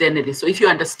and externally. So if you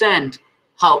understand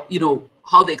how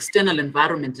the external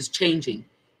environment is changing,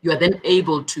 you are then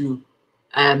able to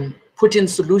put in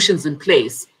solutions in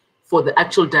place for the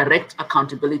actual direct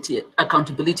accountability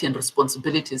and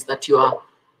responsibilities that you are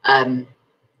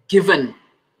given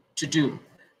to do.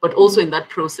 But also in that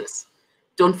process,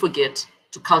 don't forget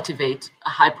to cultivate a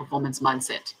high performance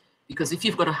mindset. Because if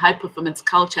you've got a high performance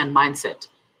culture and mindset,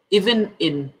 even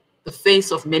in the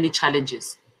face of many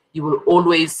challenges, you will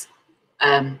always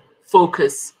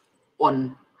focus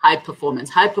on high performance.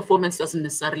 High performance doesn't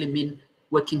necessarily mean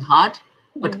working hard,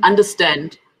 but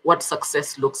understand what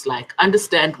success looks like,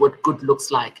 understand what good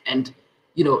looks like, and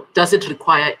does it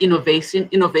require innovation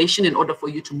in order for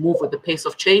you to move with the pace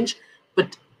of change,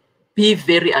 but be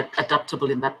very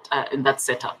adaptable in that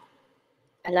setup.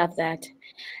 I love that.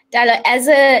 Taelo, as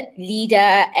a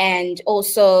leader and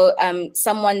also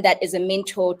someone that is a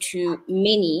mentor to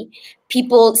many,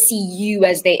 people see you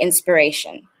as their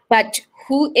inspiration. But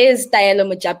who is Taelo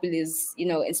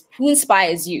Mojapelo? Who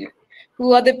inspires you?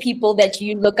 Who are the people that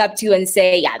you look up to and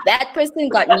say, yeah, that person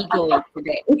got me going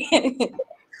today?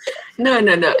 No.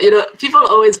 People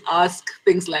always ask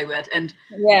things like that. And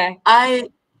yeah, I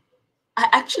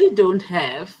actually don't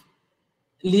have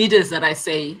leaders that I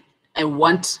say I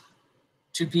want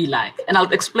to be like. And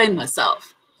I'll explain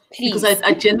myself. Please. Because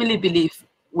I genuinely believe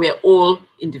we're all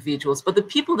individuals. But the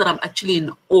people that I'm actually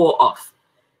in awe of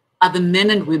are the men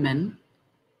and women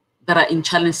that are in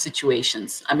challenge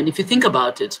situations. I mean, if you think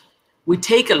about it, we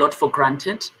take a lot for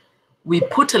granted. We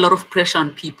put a lot of pressure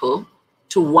on people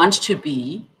to want to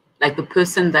be like the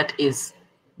person that is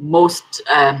most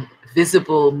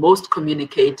visible, most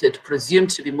communicated, presumed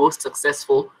to be most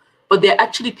successful. But they're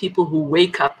actually people who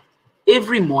wake up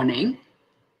every morning,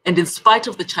 and in spite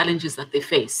of the challenges that they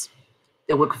face,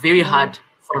 they work very hard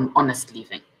for an honest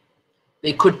living.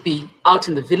 They could be out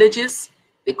in the villages,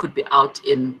 they could be out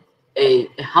in a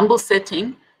humble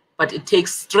setting, but it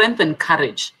takes strength and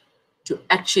courage to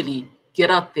actually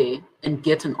get out there and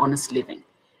get an honest living.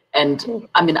 And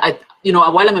I mean,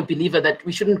 while I'm a believer that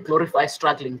we shouldn't glorify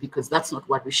struggling, because that's not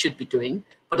what we should be doing,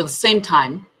 but at the same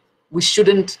time, we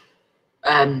shouldn't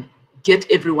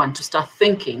get everyone to start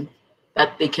thinking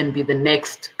that they can be the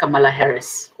next Kamala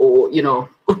Harris or,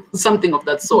 something of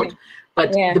that sort,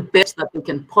 but the best that they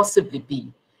can possibly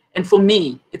be. And for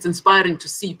me, it's inspiring to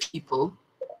see people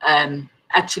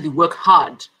actually work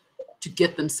hard to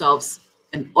get themselves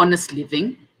an honest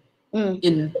living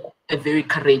in a very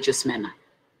courageous manner.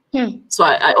 So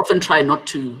I often try not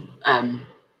to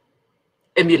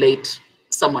emulate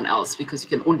someone else, because you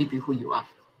can only be who you are.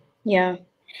 Yeah.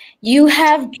 You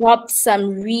have dropped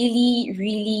some really,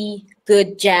 really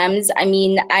good gems. I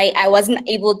mean, I wasn't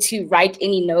able to write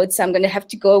any notes, so I'm going to have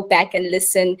to go back and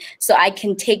listen so I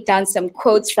can take down some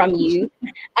quotes from you.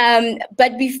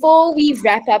 But before we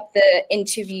wrap up the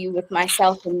interview with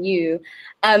myself and you,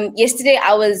 yesterday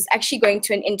I was actually going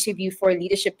to an interview for a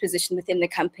leadership position within the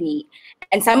company.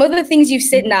 And some of the things you've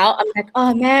said now, I'm like,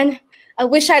 oh man, I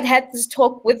wish I'd had this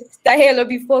talk with Taelo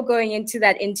before going into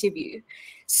that interview.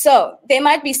 So there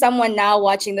might be someone now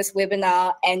watching this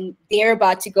webinar and they're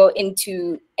about to go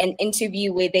into an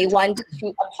interview where they want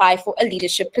to apply for a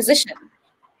leadership position.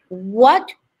 What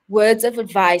words of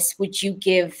advice would you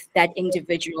give that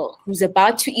individual who's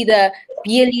about to either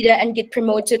be a leader and get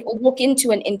promoted or walk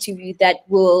into an interview that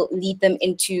will lead them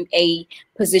into a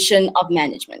position of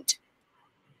management?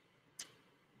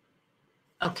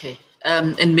 Okay,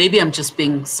 and maybe I'm just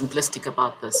being simplistic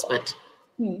about this, but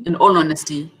in all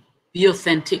honesty, be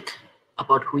authentic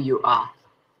about who you are.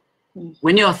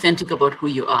 When you're authentic about who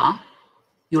you are,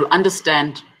 you'll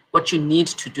understand what you need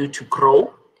to do to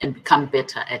grow and become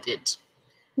better at it.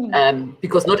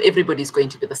 Because not everybody is going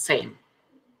to be the same.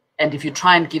 And if you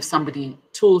try and give somebody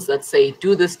tools that say,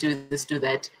 do this, do this, do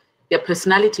that, their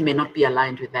personality may not be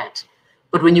aligned with that.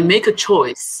 But when you make a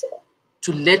choice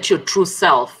to let your true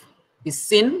self be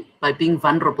seen by being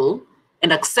vulnerable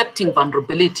and accepting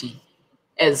vulnerability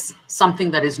as something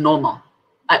that is normal,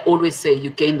 I always say you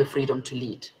gain the freedom to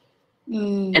lead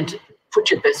and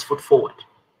put your best foot forward.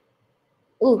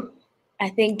 Ooh, I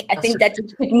think that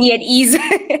just put me at ease.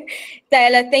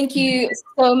 Taelo, thank you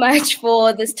so much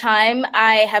for this time.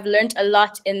 I have learned a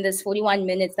lot in this 41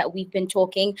 minutes that we've been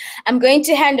talking. I'm going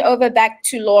to hand over back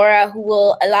to Laura, who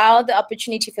will allow the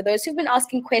opportunity for those who've been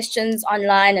asking questions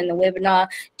online and the webinar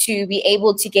to be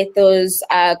able to get those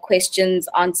questions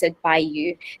answered by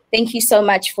you. Thank you so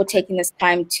much for taking this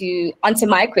time to answer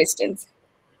my questions.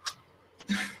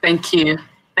 Thank you.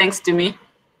 Thanks, Dumi.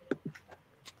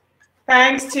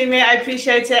 Thanks, Tumi. I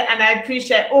appreciate it. And I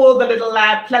appreciate all the little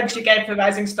plugs you gave for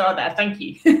Rising Star there. Thank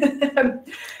you.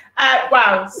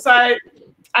 Wow. So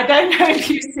I don't know if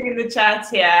you've seen the chat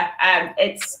here.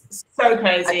 It's so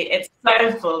crazy. It's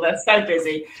so full. They're so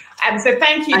busy. So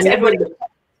thank you to everybody.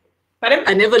 Pardon?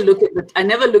 I never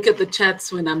look at the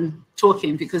chats when I'm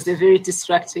talking because they're very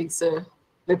distracting. So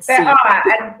let's see. There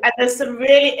are, and there's some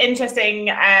really interesting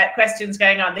questions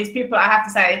going on. These people, I have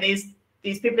to say,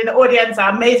 these people in the audience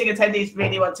are amazing attendees,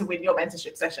 really want to win your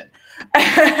mentorship session.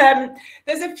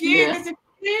 There's a few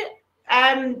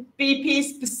BP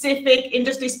specific,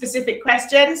 industry specific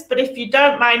questions, but if you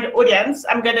don't mind, audience,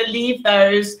 I'm going to leave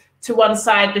those to one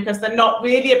side because they're not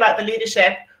really about the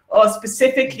leadership or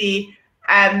specifically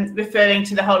referring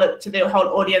to the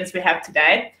whole audience we have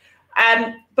today.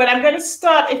 But I'm going to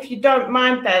start, if you don't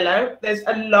mind, Taelo. There's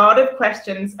a lot of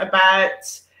questions about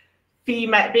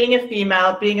being a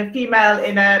female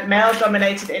in a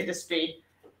male-dominated industry.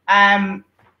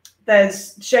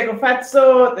 There's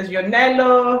Shegofatso, there's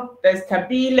Yonelo, there's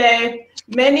Tabile.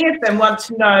 Many of them want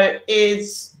to know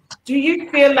is, do you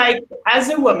feel like as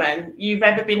a woman, you've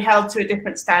ever been held to a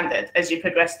different standard as you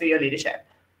progress through your leadership?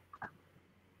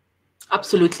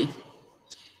 Absolutely.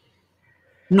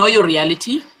 Know your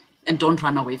reality and don't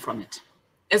run away from it.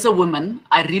 As a woman,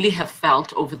 I really have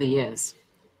felt over the years,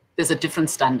 there's a different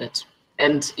standard.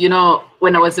 And, you know,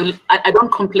 when I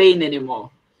don't complain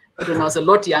anymore, but when I was a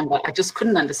lot younger, I just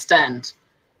couldn't understand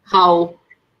how,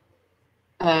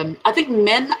 I think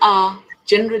men are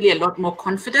generally a lot more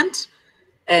confident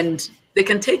and they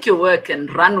can take your work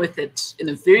and run with it in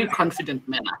a very confident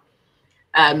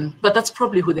manner. But that's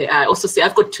probably who they are. I also say,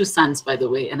 I've got 2 sons, by the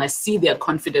way, and I see their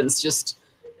confidence just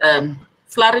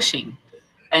flourishing.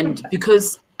 And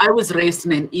because I was raised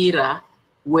in an era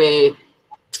where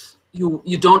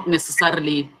you don't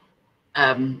necessarily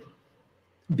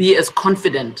be as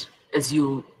confident as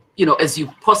you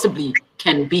possibly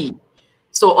can be.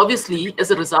 So obviously,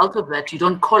 as a result of that, you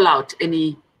don't call out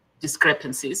any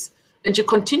discrepancies and you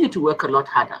continue to work a lot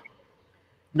harder.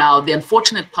 Now, the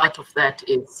unfortunate part of that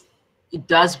is it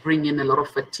does bring in a lot of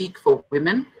fatigue for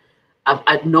women.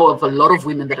 I know of a lot of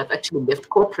women that have actually left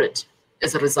corporate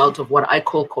as a result of what I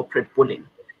call corporate bullying.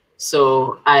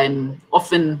 So I'm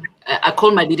often, I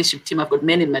call my leadership team, I've got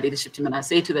men in my leadership team, and I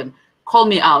say to them, call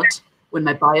me out when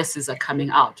my biases are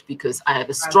coming out, because I have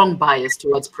a strong bias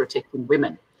towards protecting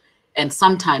women. And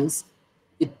sometimes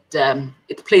it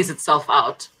plays itself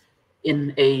out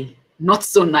in a not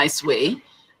so nice way,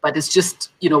 but it's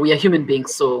just, you know, we are human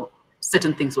beings, so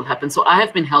certain things will happen. So I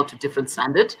have been held to different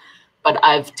standard, but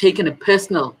I've taken a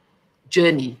personal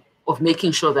journey of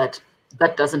making sure that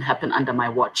that doesn't happen under my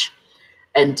watch.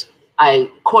 And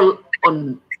I call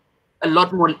on a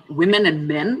lot more women and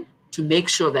men to make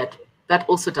sure that that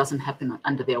also doesn't happen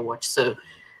under their watch. So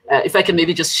if I can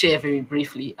maybe just share very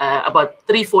briefly, about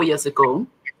 3-4 years ago,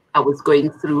 I was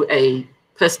going through a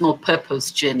personal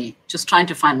purpose journey, just trying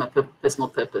to find my personal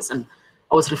purpose. And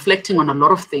I was reflecting on a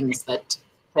lot of things that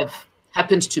have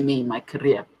happened to me in my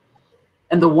career.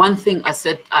 And the one thing I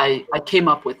said I came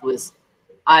up with was,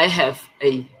 I have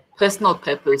a personal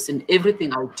purpose in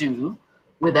everything I do,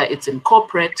 whether it's in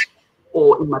corporate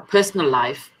or in my personal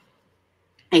life,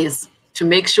 is to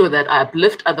make sure that I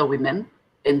uplift other women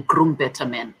and groom better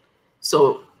men.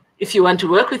 So if you want to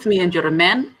work with me and you're a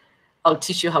man, I'll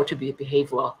teach you how to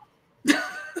behave well.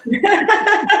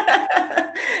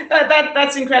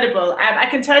 That's incredible. I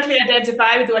can totally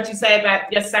identify with what you say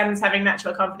about your sons having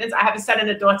natural confidence. I have a son and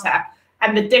a daughter,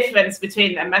 and the difference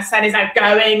between them. My son is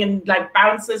outgoing and like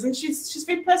bounces, and she's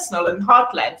very personal and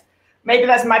heart-led. Maybe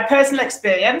that's my personal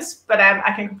experience, but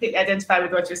I can completely identify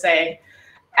with what you're saying.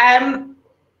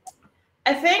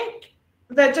 I think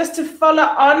that just to follow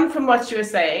on from what you were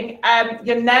saying,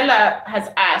 Yanela has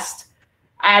asked,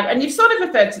 and you've sort of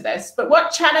referred to this, but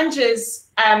what challenges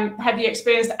have you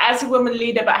experienced as a woman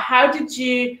leader, but how did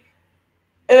you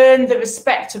earn the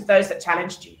respect of those that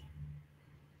challenged you?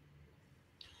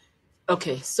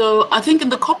 Okay, so I think in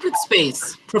the corporate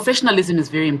space, professionalism is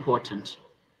very important.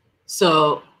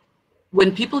 So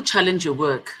when people challenge your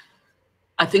work,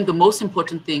 I think the most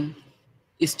important thing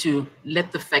is to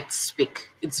let the facts speak.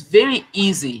 It's very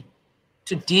easy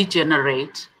to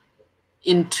degenerate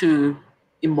into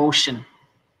emotion.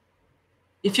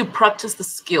 If you practice the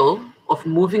skill of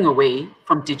moving away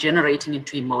from degenerating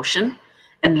into emotion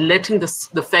and letting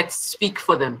the facts speak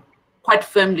for them, quite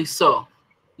firmly so,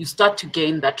 you start to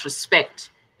gain that respect,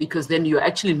 because then you're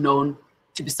actually known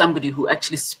to be somebody who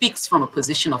actually speaks from a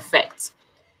position of facts.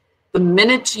 The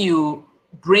minute you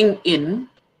bring in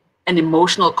an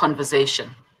emotional conversation,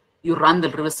 you run the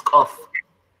risk of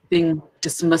being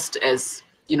dismissed as,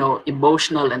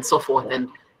 emotional and so forth. And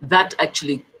that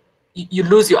actually, you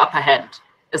lose your upper hand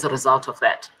as a result of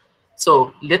that.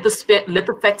 So let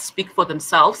the facts speak for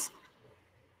themselves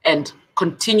and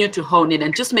continue to hone in,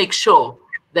 and just make sure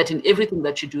that in everything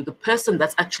that you do, the person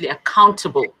that's actually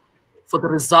accountable for the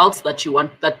results that you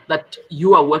want, that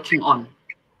you are working on,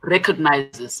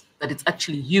 recognizes that it's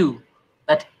actually you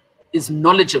that is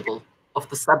knowledgeable of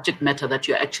the subject matter that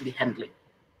you're actually handling.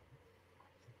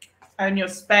 Own your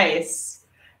space.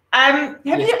 You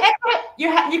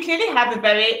clearly have a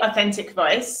very authentic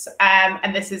voice,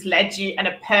 and this has led you, and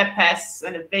a purpose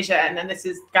and a vision, and this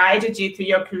has guided you through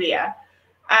your career.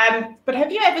 But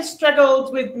have you ever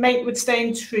struggled with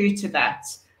staying true to that?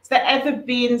 Has there ever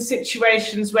been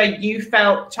situations where you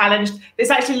felt challenged? This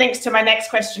actually links to my next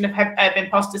question of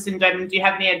imposter syndrome. Do you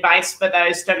have any advice for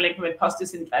those struggling with imposter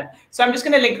syndrome? So I'm just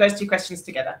going to link those two questions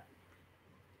together.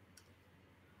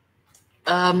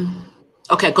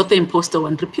 Okay, I got the imposter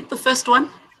one. Repeat the first one.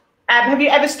 Have you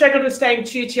ever struggled with staying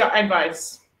true to your own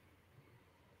voice?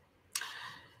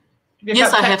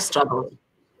 Yes, I have struggled.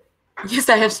 Yes,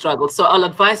 I have struggled. So I'll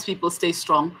advise people stay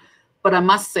strong. But I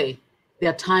must say, there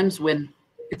are times when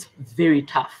it's very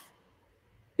tough.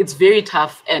 It's very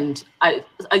tough. And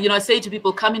I say to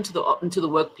people, come into the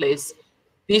workplace,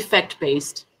 be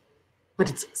fact-based, but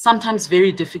it's sometimes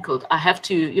very difficult. I have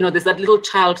to, there's that little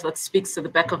child that speaks at the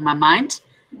back of my mind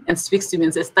and speaks to me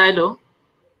and says, Taelo,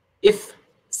 if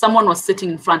someone was sitting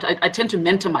in front, I tend to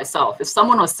mentor myself. If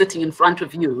someone was sitting in front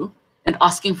of you and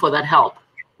asking for that help,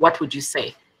 what would you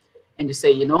say? And you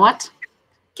say, you know what?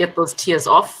 Get those tears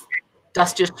off,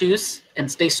 dust your shoes,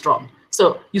 and stay strong.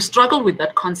 So you struggle with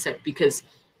that concept because,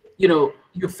 you're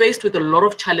faced with a lot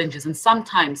of challenges, and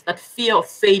sometimes that fear of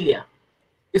failure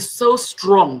is so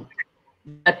strong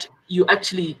that you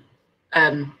actually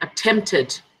are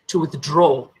tempted to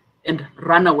withdraw and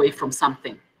run away from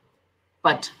something.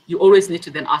 But you always need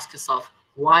to then ask yourself,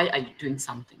 why are you doing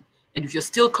something? And if you're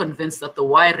still convinced that the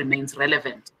why remains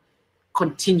relevant,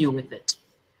 continue with it.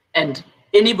 And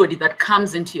anybody that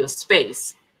comes into your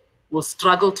space will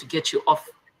struggle to get you off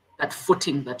that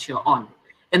footing that you're on.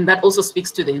 And that also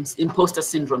speaks to the imposter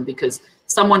syndrome, because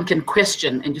someone can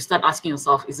question and you start asking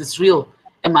yourself, is this real?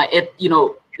 Am I,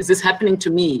 is this happening to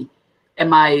me?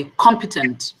 Am I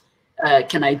competent?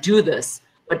 Can I do this?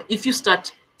 But if you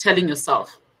start telling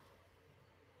yourself,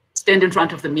 stand in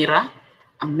front of the mirror,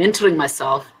 I'm mentoring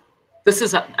myself,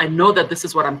 I know that this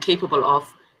is what I'm capable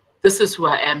of, this is who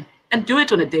I am, and do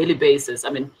it on a daily basis.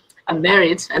 I mean, I'm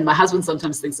married, and my husband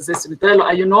sometimes thinks, he says to me, Taelo,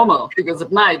 are you normal? Because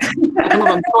at night, I come up,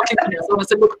 I'm talking to myself, I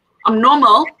said, look, I'm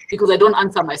normal because I don't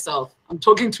answer myself. I'm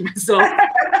talking to myself.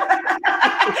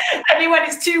 Anyone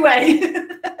is two-way.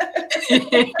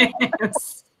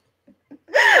 Yes.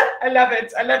 I love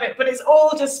it. I love it. But it's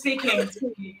all just speaking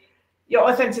to your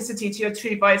authenticity, to your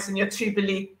true voice and your true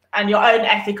belief and your own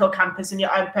ethical compass and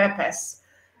your own purpose.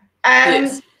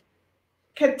 Yes.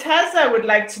 Kateza would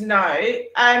like to know,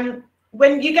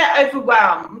 when you get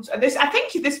overwhelmed, and this, I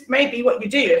think this may be what you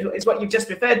do, is what you've just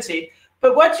referred to,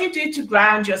 but what do you do to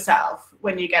ground yourself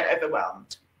when you get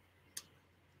overwhelmed?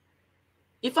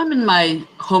 If I'm in my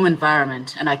home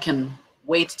environment and I can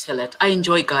wait till it, I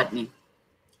enjoy gardening.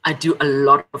 I do a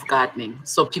lot of gardening.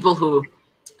 So people who,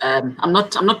 I'm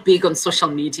not big on social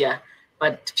media,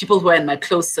 but people who are in my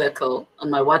close circle, on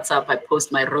my WhatsApp, I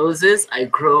post my roses. I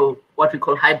grow what we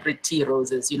call hybrid tea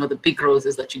roses, you know, the big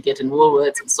roses that you get in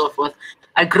Woolworths and so forth.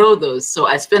 I grow those. So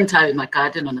I spend time in my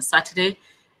garden on a Saturday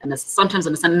and sometimes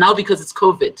on a Sunday. Now, because it's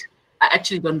COVID, I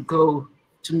actually don't go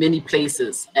to many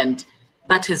places. And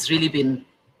that has really been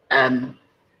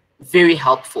very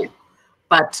helpful.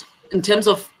 But in terms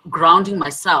of grounding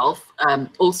myself,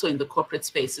 also in the corporate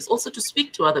space, is also to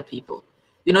speak to other people.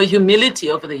 You know, humility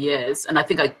over the years, and I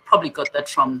think I probably got that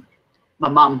from my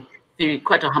mom,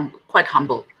 quite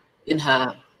humble in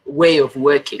her way of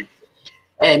working.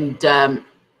 And,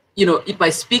 you know, by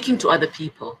speaking to other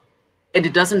people, and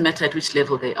it doesn't matter at which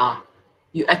level they are,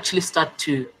 you actually start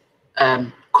to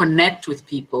connect with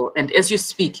people. And as you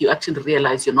speak, you actually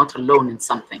realize you're not alone in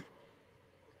something.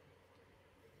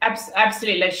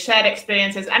 Absolutely, shared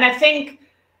experiences. And I think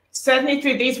certainly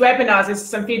through these webinars is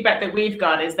some feedback that we've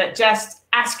got, is that just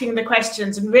asking the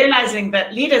questions and realizing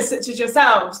that leaders such as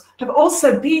yourselves have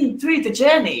also been through the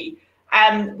journey.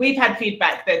 We've had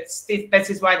feedback that this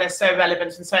is why they're so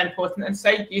relevant and so important and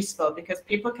so useful, because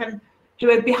people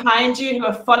who are behind you, who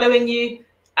are following you,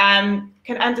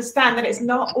 can understand that it's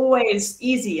not always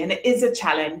easy and it is a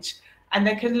challenge, and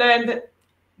they can learn that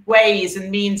ways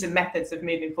and means and methods of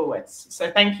moving forwards.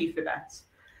 So thank you for that.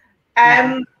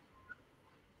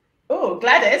 Oh,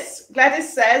 Gladys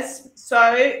says,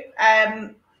 so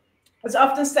it's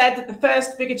often said that the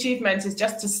first big achievement is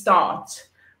just to start.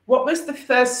 What was the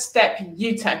first step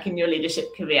you took in your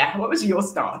leadership career? What was your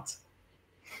start?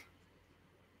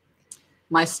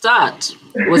 My start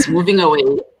was moving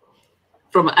away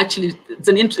from, actually,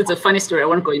 it's a funny story. I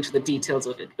won't go into the details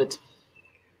of it, but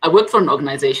I worked for an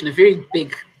organization, a very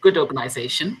big, good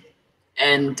organization,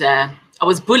 and I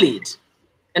was bullied.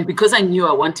 And because I knew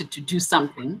I wanted to do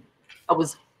something, I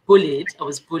was bullied. I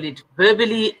was bullied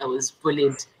verbally. I was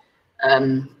bullied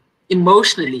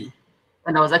emotionally,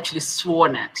 and I was actually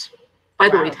sworn at. By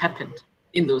the way, it happened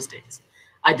in those days.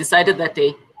 I decided that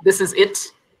day, this is it.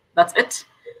 That's it.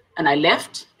 And I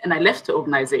left the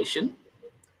organization.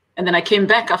 And then I came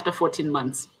back after 14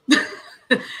 months.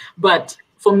 But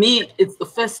for me, it's the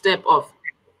first step of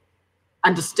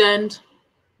understand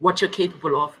what you're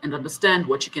capable of and understand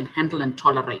what you can handle and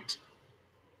tolerate.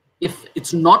 If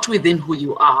it's not within who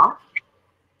you are,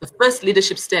 the first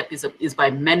leadership step is by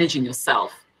managing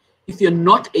yourself. If you're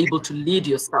not able to lead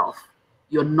yourself,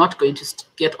 you're not going to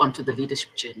get onto the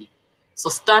leadership journey. So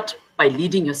start by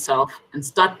leading yourself and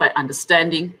start by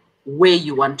understanding where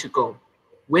you want to go.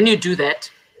 When you do that,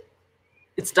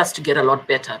 it starts to get a lot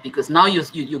better, because now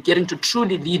you're getting to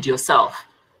truly lead yourself.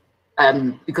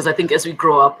 Because I think as we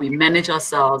grow up, we manage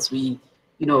ourselves, we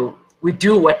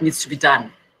do what needs to be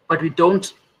done, but we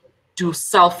don't do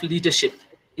self-leadership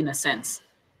in a sense.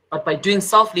 But by doing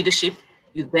self-leadership,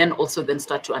 you then also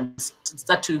start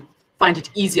to find it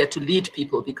easier to lead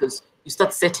people, because you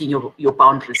start setting your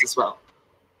boundaries as well.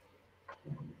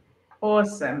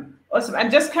 Awesome.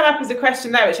 And just come up as a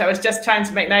question there, which I was just trying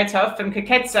to make note of, from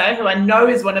Koketso, who I know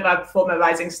is one of our former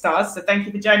rising stars. So thank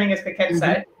you for joining us,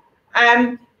 Koketso.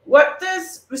 Mm-hmm. What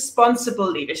does responsible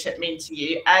leadership mean to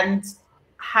you, and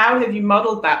how have you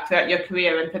modeled that throughout your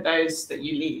career and for those that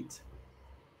you lead?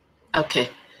 Okay.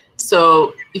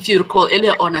 So if you recall,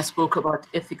 earlier on, I spoke about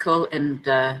ethical and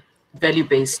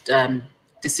value-based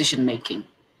decision-making.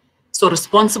 So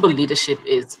responsible leadership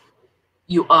is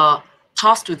you are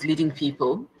tasked with leading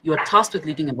people, you are tasked with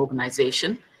leading an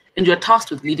organization, and you're tasked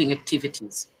with leading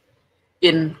activities.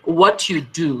 In what you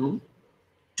do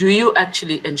you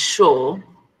actually ensure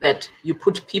that you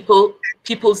put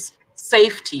people's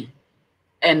safety,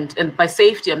 and by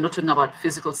safety, I'm not talking about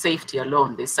physical safety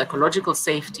alone. There's psychological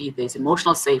safety, there's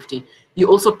emotional safety. You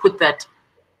also put that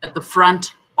at the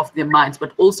front of their minds,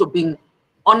 but also being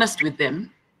honest with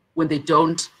them when they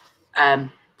don't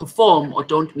perform or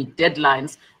don't meet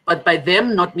deadlines. But by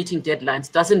them not meeting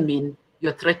deadlines doesn't mean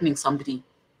you're threatening somebody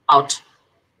out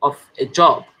of a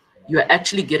job. You're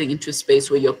actually getting into a space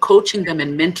where you're coaching them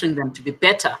and mentoring them to be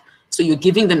better So you're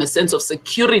giving them a sense of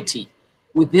security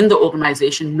within the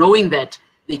organization, knowing that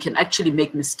they can actually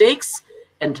make mistakes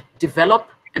and develop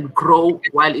and grow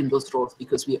while in those roles,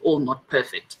 because we're all not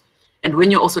perfect. And when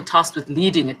you're also tasked with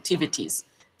leading activities,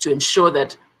 to ensure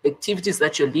that the activities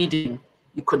that you're leading,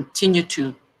 you continue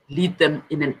to lead them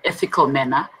in an ethical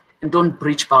manner and don't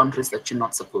breach boundaries that you're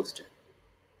not supposed to.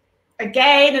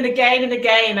 Again and again and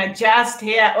again, I just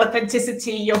hear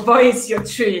authenticity, your voice, your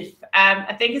truth.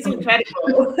 I think it's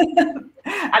incredible.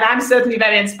 And I'm certainly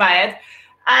very inspired.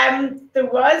 There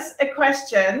was a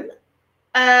question.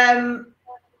 How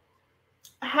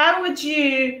would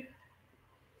you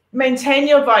maintain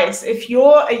your voice if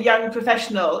you're a young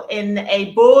professional in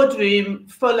a boardroom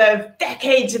full of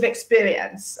decades of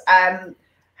experience?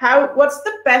 What's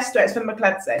the best way, it's from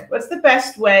Mmakau, what's the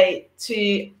best way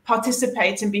to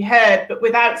participate and be heard, but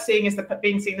without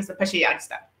being seen as the pushy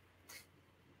youngster?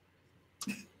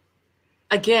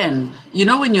 Again, you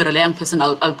know, when you're a young person,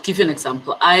 I'll give you an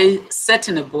example. I sat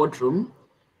in a boardroom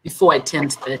before I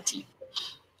turned 30.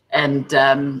 And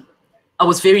I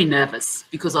was very nervous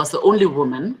because I was the only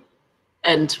woman.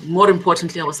 And more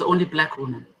importantly, I was the only Black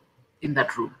woman in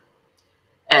that room.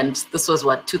 And this was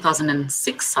what,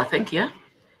 2006, I think, yeah?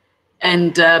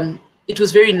 And it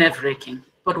was very nerve-wracking.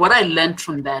 But what I learned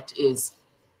from that is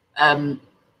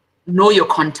know your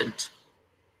content.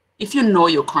 If you know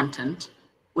your content,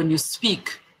 when you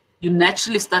speak, you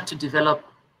naturally start to develop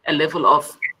a level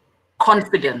of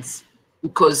confidence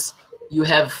because you've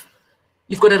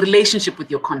got a relationship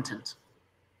with your content.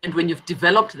 And when you've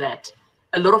developed that,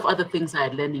 a lot of other things are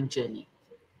a learning journey.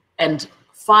 And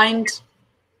find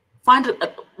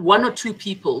one or two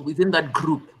people within that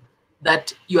group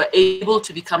that you are able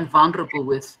to become vulnerable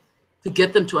with to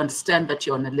get them to understand that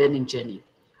you're on a learning journey.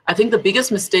 I think the biggest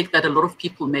mistake that a lot of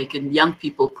people make, and young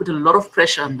people put a lot of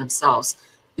pressure on themselves,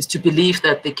 is to believe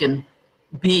that they can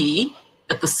be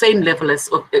at the same level as,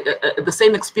 the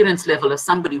same experience level as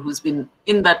somebody who's been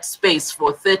in that space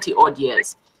for 30 odd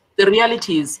years. The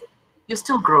reality is you're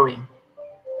still growing,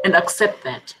 and accept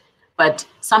that. But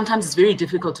sometimes it's very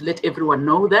difficult to let everyone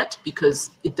know that,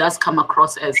 because it does come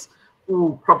across as,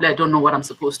 oh, probably I don't know what I'm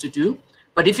supposed to do.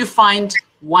 But if you find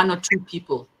one or two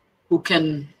people who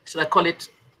can, should I call it,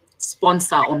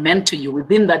 sponsor or mentor you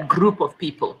within that group of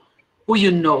people who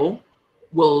you know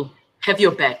will have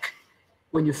your back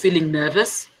when you're feeling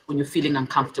nervous, when you're feeling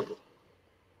uncomfortable.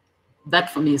 That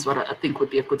for me is what I think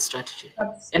would be a good strategy.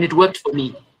 And it worked for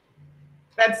me.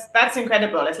 That's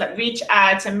incredible. It's like reach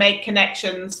out and make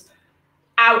connections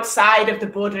outside of the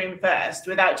boardroom first,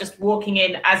 without just walking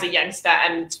in as a youngster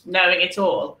and knowing it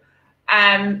all.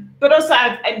 But also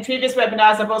in previous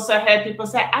webinars, I've also heard people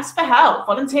say, ask for help,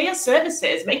 volunteer your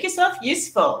services, make yourself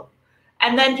useful.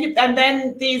 And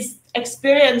then these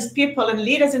experienced people and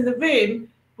leaders in the room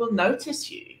will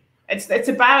notice you. It's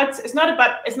not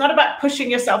about pushing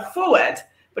yourself forward,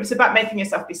 but it's about making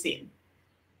yourself be seen.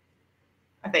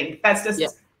 I think that's just... Yeah,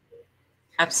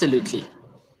 absolutely.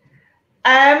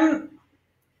 And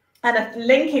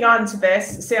linking on to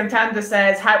this, Siamtanda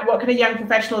says, what can a young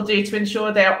professional do to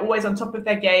ensure they are always on top of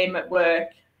their game at work?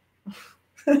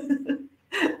 You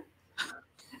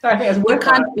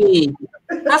can't be.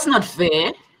 That's not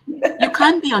fair. You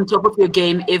can't be on top of your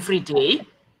game every day.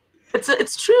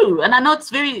 It's true. And I know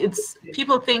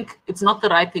people think it's not the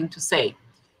right thing to say.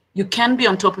 You can be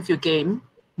on top of your game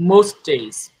most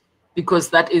days, because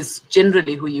that is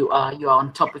generally who you are. You are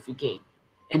on top of your game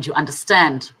and you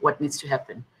understand what needs to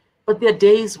happen. But there are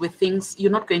days where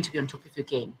you're not going to be on top of your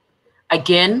game.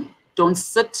 Again, don't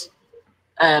sit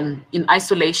in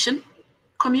isolation.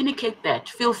 Communicate that.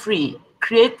 Feel free.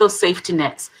 Create those safety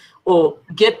nets, or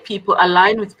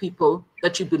align with people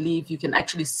that you believe you can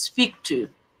actually speak to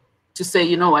say,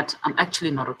 you know what, I'm actually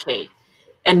not okay.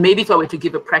 And maybe if I were to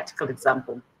give a practical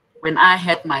example, when I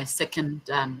had my second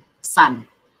son,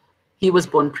 he was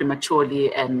born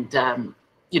prematurely, and I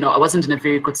wasn't in a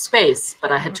very good space,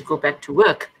 but I had to go back to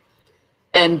work.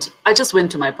 And I just went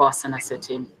to my boss and I said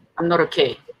to him, I'm not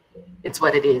okay. It's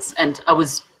what it is. And I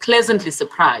was pleasantly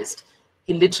surprised.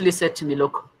 He literally said to me,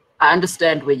 look, I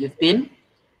understand where you've been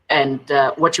and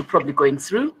what you're probably going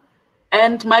through.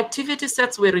 And my activity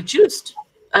sets were reduced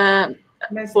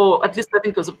for at least, I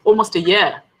think it was almost a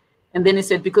year. And then he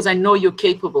said, because I know you're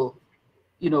capable,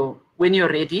 when you're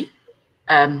ready,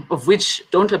 of which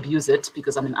don't abuse it,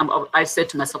 because I said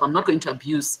to myself, I'm not going to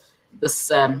abuse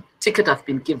this ticket I've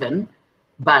been given,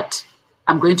 but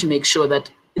I'm going to make sure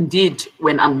that indeed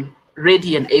when I'm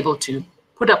ready and able to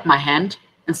put up my hand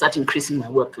and start increasing my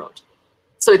workload.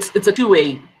 So it's a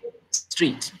two-way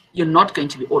street. You're not going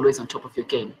to be always on top of your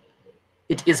game.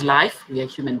 It is life. We are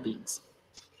human beings.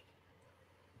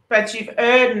 but you've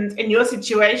earned, in your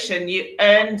situation, you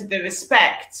earned the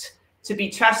respect to be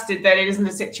trusted that it isn't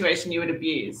a situation you would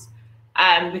abuse,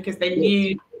 because they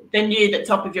knew that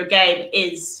top of your game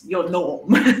is your norm.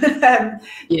 But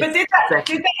did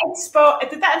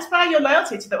that inspire your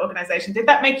loyalty to the organization? Did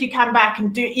that make you come back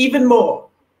and do even more?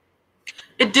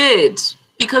 It did,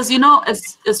 because, you know,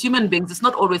 as human beings, it's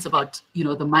not always about, you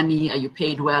know, the money, are you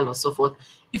paid well or so forth.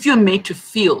 If you're made to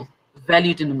feel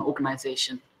valued in an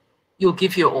organization, you'll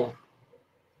give your all.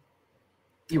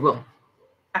 You will.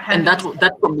 100%. And that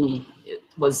for me, it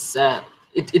was,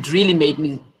 it really made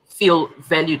me feel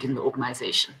valued in the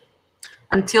organization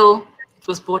until it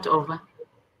was bought over.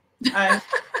 It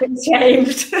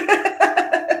changed.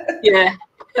 Yeah.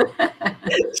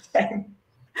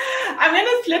 I'm going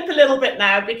to flip a little bit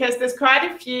now, because there's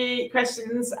quite a few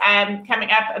questions coming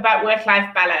up about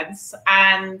work-life balance.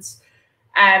 And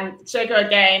Shego,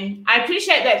 again, I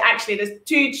appreciate that actually there's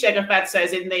 2 Shego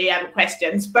Fatsos in the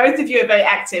questions. Both of you are very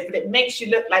active, but it makes you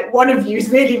look like one of you is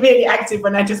really, really active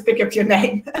when I just pick up your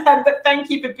name. But thank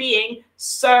you for being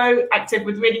so active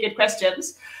with really good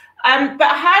questions. But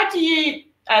how do you,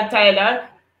 Taelo,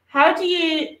 how do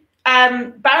you,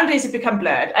 boundaries have become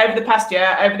blurred over the past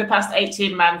year, over the past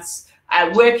 18 months,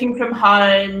 working from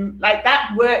home, like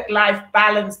that work-life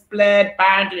balance, blurred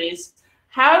boundaries.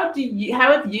 How have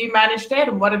you managed it,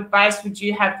 and what advice would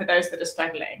you have for those that are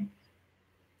struggling?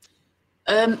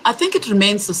 I think it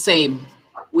remains the same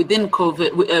within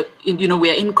COVID. You know, we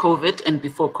are in COVID and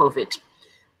before COVID.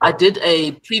 I did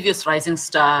a previous Rising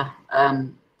Star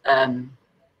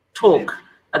talk,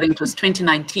 I think it was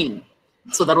 2019.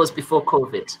 So that was before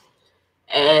COVID.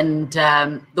 And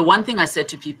the one thing I said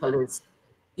to people is,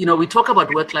 you know, we talk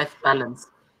about work-life balance,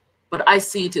 but I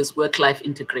see it as work-life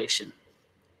integration.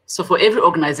 So for every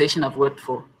organization I've worked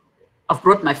for, I've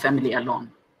brought my family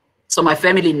along. So my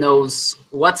family knows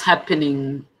what's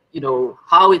happening, you know,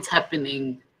 how it's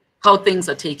happening, how things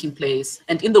are taking place.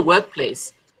 And in the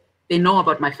workplace, they know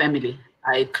about my family.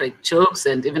 I crack jokes,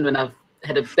 and even when I've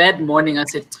had a bad morning, I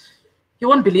said, you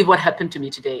won't believe what happened to me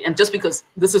today. And just because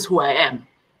this is who I am.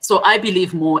 So I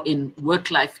believe more in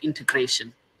work-life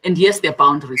integration. And yes, there are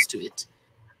boundaries to it.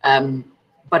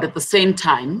 But at the same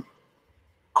time,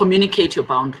 communicate your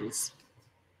boundaries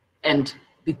and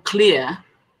be clear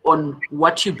on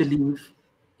what you believe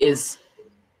is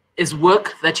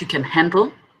work that you can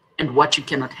handle and what you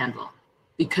cannot handle.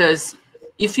 Because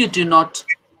if you do not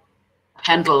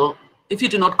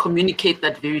communicate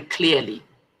that very clearly,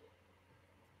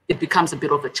 it becomes a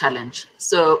bit of a challenge.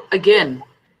 So again,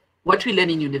 what we learn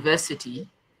in university,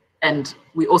 and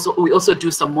we also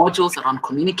do some modules around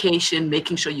communication,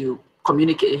 making sure you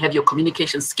communicate, have your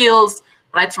communication skills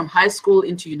right from high school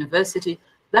into university,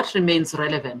 that remains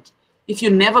relevant. If you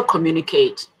never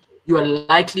communicate, you are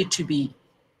likely to be,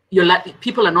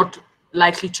 people are not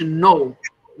likely to know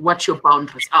what your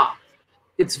boundaries are.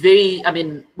 It's very, I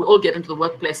mean, we all get into the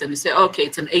workplace and we say, okay,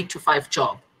 it's an 8 to 5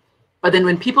 job. But then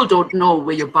when people don't know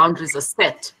where your boundaries are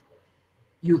set,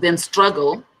 you then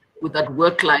struggle with that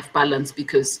work-life balance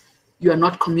because you are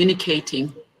not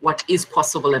communicating what is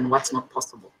possible and what's not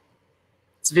possible.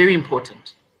 It's very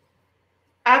important.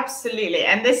 Absolutely.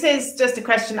 And this is just a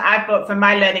question I've got from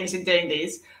my learnings in doing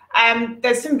these.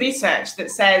 There's some research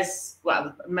that says,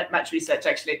 well, much research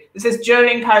actually, that says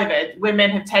during COVID,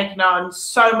 women have taken on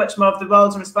so much more of the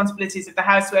roles and responsibilities of the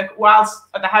housework, of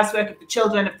the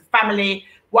children, of the family,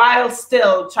 while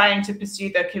still trying to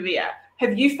pursue their career.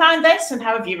 Have you found this, and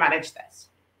how have you managed this?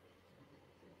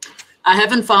 I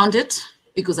haven't found it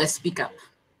because I speak up.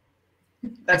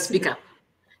 I speak up.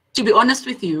 To be honest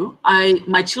with you,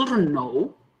 my children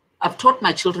know. I've taught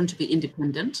my children to be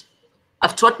independent.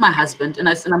 I've taught my husband, and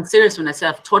I'm serious when I say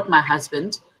I've taught my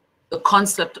husband the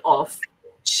concept of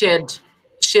shared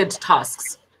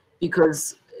tasks,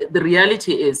 because the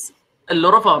reality is a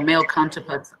lot of our male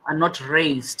counterparts are not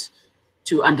raised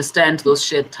to understand those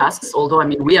shared tasks. Although, I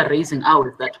mean, we are raising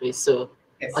ours that way. So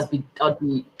yes. I'd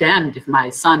be damned if my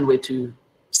son were to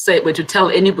tell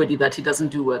anybody that he doesn't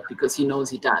do work because he knows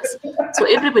he does. So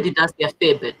everybody does their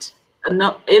fair bit.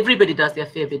 Not everybody does their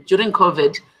fair bit. During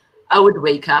COVID, I would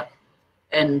wake up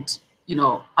and, you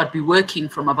know, I'd be working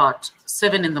from about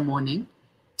 7 in the morning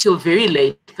till very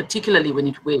late, particularly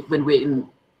when we're in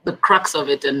the crux of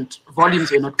it and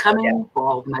volumes were not coming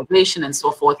for organization and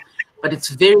so forth. But it's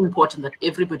very important that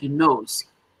everybody knows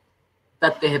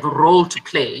that they have a role to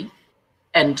play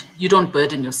and you don't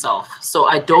burden yourself. So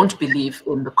I don't believe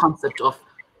in the concept of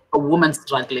a woman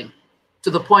struggling to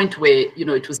the point where, you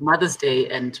know, it was Mother's Day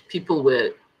and people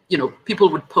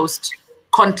would post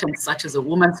content such as a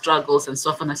woman struggles and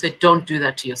so on. I said, don't do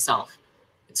that to yourself.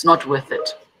 It's not worth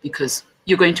it, because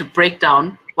you're going to break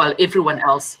down while everyone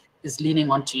else is leaning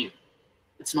onto you.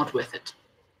 It's not worth it.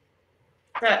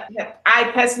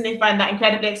 I personally find that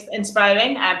incredibly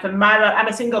inspiring. I'm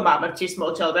a single mom of 2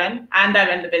 small children, and I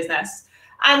run the business.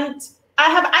 And I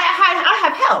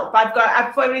have help.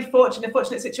 I'm very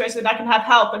fortunate situation that I can have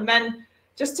help. And then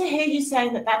just to hear you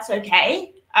saying that that's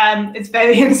okay, it's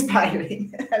very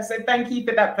inspiring. So thank you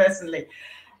for that personally.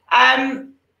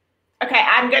 Okay,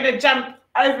 I'm going to jump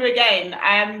over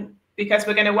again because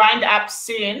we're going to wind up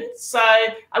soon. So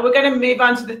we're going to move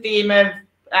on to the theme of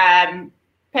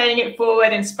paying it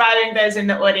forward, inspiring those in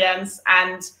the audience,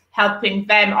 and helping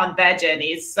them on their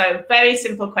journeys. So very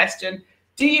simple question.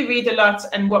 Do you read a lot,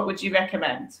 and what would you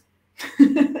recommend?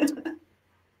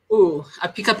 Oh, I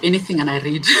pick up anything and I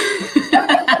read.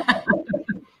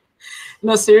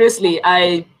 No, seriously,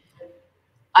 I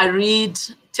read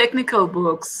technical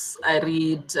books, I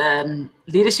read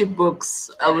leadership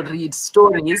books, I would read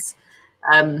stories.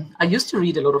 I used to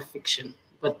read a lot of fiction,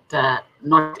 but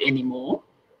not anymore.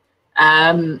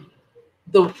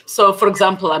 So, for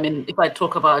example, I mean, if I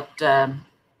talk about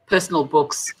personal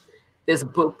books, there's a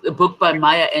book by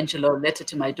Maya Angelou, Letter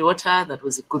to My Daughter. That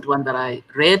was a good one that I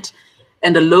read.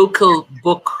 And a local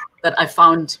book that I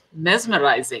found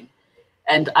mesmerizing.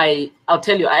 And I'll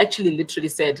tell you, I actually literally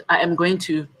said, I am going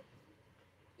to,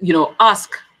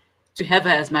 ask to have her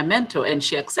as my mentor. And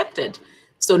she accepted.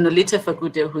 So Nolita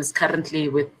Fagude, who's currently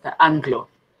with Anglo,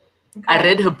 okay. I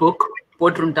read her book,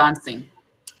 Boardroom Dancing.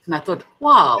 And I thought,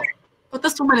 wow, but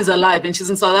this woman is alive and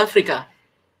she's in South Africa.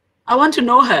 I want to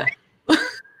know her.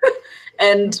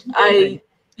 And I,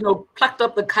 plucked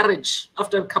up the courage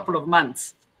after a couple of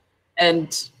months.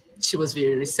 And she was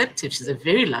very receptive. She's a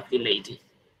very lovely lady.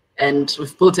 And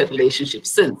we've built a relationship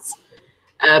since.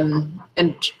 And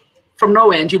from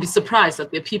nowhere, and you'll be surprised that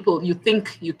there are people, you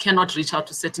think you cannot reach out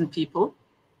to certain people,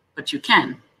 but you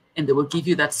can. And they will give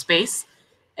you that space.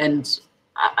 And,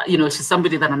 she's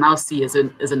somebody that I now see as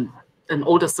an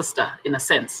older sister, in a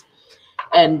sense.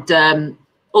 And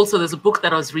also there's a book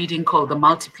that I was reading called The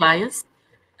Multipliers,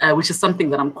 which is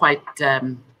something that I'm quite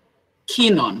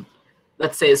keen on,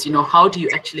 that says, how do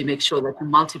you actually make sure that you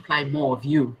multiply more of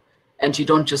you and you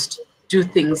don't just do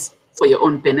things for your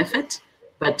own benefit,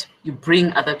 but you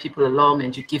bring other people along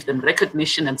and you give them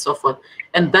recognition and so forth.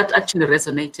 And that actually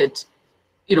resonated,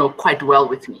 quite well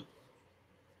with me.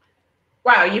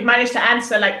 Wow, you've managed to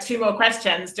answer like 2 more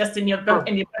questions just in your book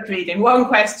reading. One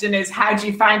question is, how do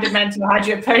you find a mentor? How do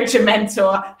you approach a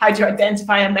mentor? How do you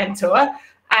identify a mentor?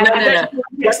 No.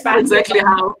 That's not exactly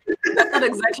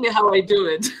how I do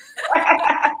it.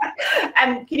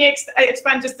 And can you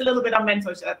expand just a little bit on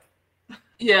mentorship?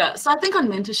 Yeah, so I think on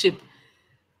mentorship,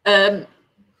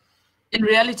 in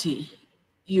reality,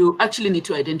 you actually need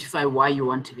to identify why you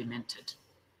want to be mentored.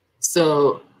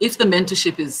 So if the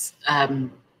mentorship is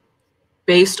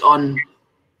based on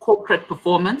corporate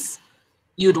performance,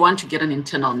 you'd want to get an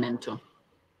internal mentor.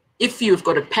 If you've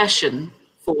got a passion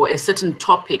for a certain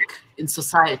topic in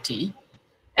society,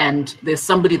 and there's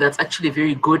somebody that's actually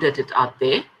very good at it out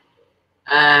there,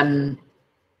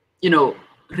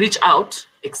 reach out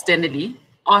externally,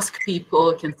 ask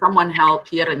people, can someone help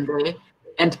here and there,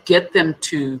 and get them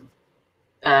to,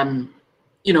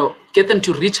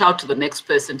 reach out to the next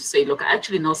person to say, look, I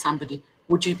actually know somebody,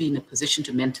 would you be in a position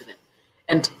to mentor them?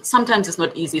 And sometimes it's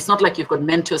not easy. It's not like you've got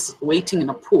mentors waiting in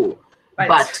a pool. Right.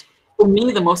 But for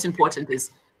me, the most important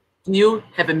is you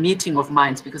have a meeting of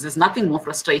minds, because there's nothing more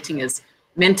frustrating as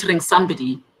mentoring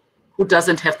somebody who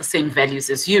doesn't have the same values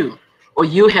as you, or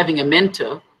you having a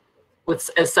mentor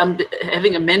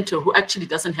having a mentor who actually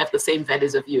doesn't have the same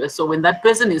values of you. So when that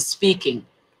person is speaking,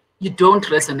 you don't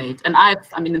resonate.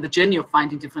 And in the journey of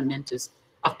finding different mentors,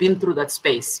 I've been through that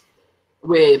space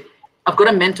where I've got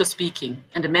a mentor speaking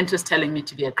and the mentor is telling me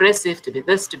to be aggressive, to be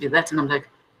this, to be that. And I'm like,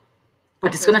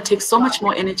 but it's going to take so much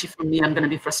more energy from me. I'm going to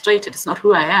be frustrated. It's not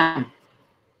who I am.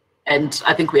 And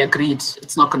I think we agreed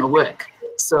it's not going to work.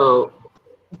 So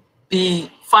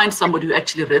find somebody who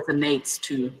actually resonates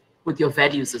with your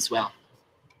values as well.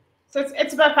 So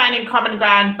it's about finding common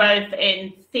ground, both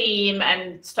in theme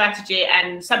and strategy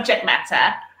and subject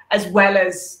matter, as well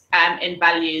as in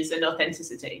values and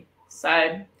authenticity. So,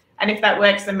 and if that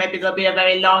works, then maybe there'll be a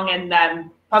very long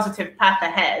and positive path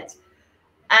ahead.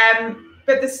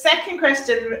 But the second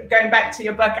question, going back to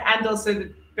your book and also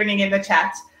bringing in the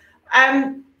chat,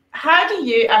 how do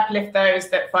you uplift those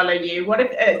that follow you? What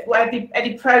are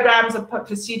any programs or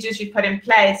procedures you put in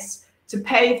place to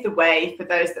pave the way for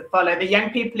those that follow? The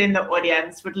young people in the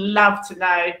audience would love to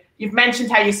know. You've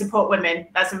mentioned how you support women.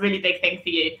 That's a really big thing for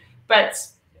you. But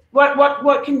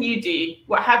what can you do?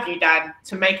 What have you done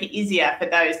to make it easier for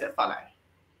those that follow?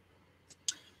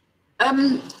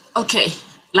 Okay,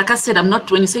 like I said, I'm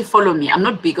not, when you say follow me, I'm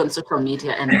not big on social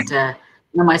media. And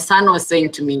my son was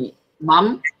saying to me,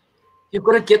 Mom, you've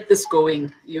got to get this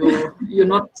going. You're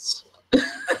not,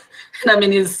 and I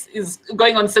mean, he's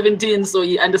going on 17, so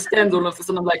he understands all of this.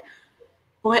 And I'm like,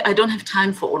 boy, I don't have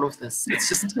time for all of this. It's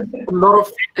just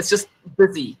it's just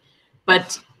busy.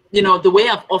 But, the way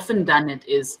I've often done it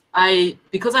is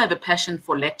because I have a passion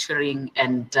for lecturing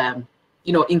and,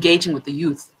 engaging with the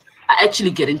youth, I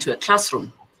actually get into a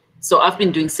classroom. So I've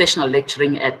been doing sessional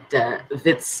lecturing at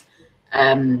WITS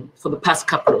for the past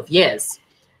couple of years.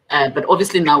 But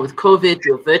obviously now with COVID,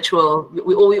 we're virtual.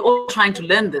 We're all trying to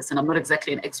learn this, and I'm not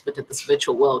exactly an expert at this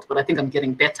virtual world, but I think I'm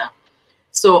getting better.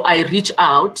 So I reach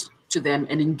out to them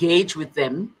and engage with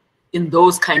them in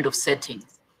those kind of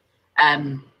settings.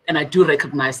 And I do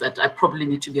recognize that I probably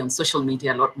need to be on social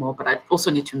media a lot more, but I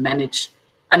also need to manage.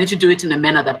 I need to do it in a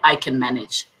manner that I can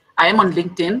manage. I am on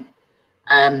LinkedIn,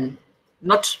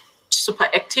 not super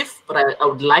active, but I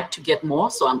would like to get more.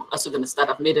 So I'm also going to start.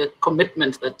 I've made a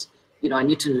commitment that, I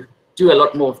need to do a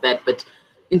lot more of that. But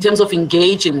in terms of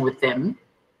engaging with them,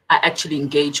 I actually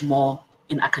engage more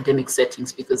in academic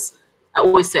settings because I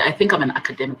always say, I think I'm an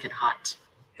academic at heart,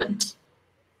 but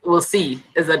we'll see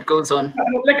as that goes on.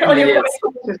 Look at all your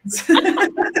questions.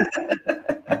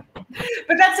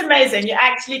 But that's amazing. You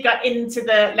actually got into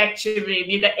the lecture room,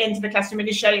 you got into the classroom, and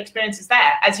you share your experiences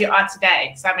there as you are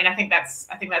today. So I mean, I think that's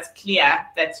clear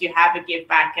that you have a give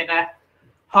back and a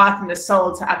heart and a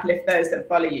soul to uplift those that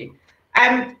follow you.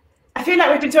 I feel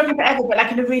like we've been talking forever, but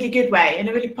like in a really good way, in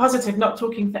a really positive, not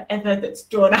talking forever that's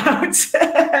drawn out. So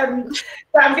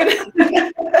I'm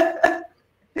gonna.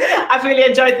 I've really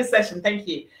enjoyed this session. Thank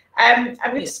you. I'm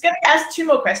just going to ask 2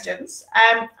 more questions.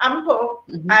 Ampo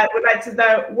would like to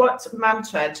know, what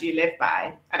mantra do you live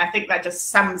by? And I think that just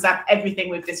sums up everything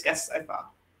we've discussed so far.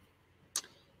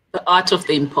 The art of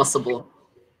the impossible.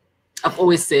 I've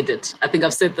always said it. I think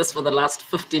I've said this for the last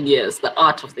 15 years, the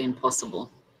art of the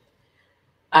impossible.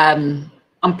 I'm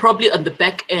probably on the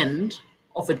back end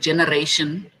of a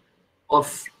generation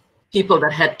of people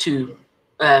that had to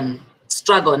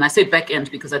struggle. And I say back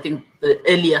end because I think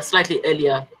the slightly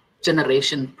earlier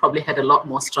generation probably had a lot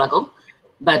more struggle.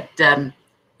 But, I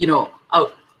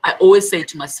always say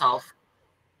to myself,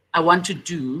 I want to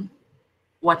do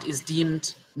what is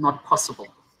deemed not possible.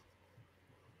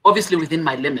 Obviously within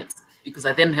my limits, because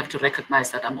I then have to recognize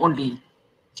that I'm only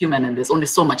human and there's only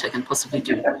so much I can possibly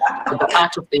do. But the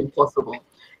art of the impossible.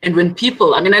 And when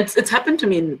people, I mean, it's happened to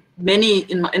me in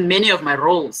many of my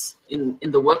roles in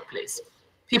the workplace.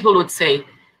 People would say,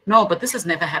 no, but this has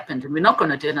never happened and we're not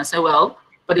going to do it. And I say, well,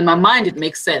 but in my mind, it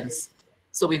makes sense.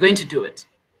 So we're going to do it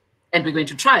and we're going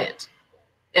to try it.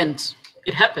 And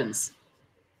it happens.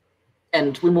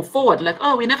 And we move forward like,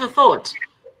 oh, we never thought.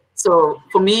 So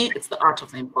for me, it's the art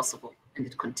of the impossible and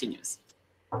it continues.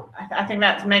 I think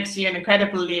that makes you an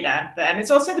incredible leader. And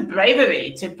it's also the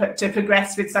bravery to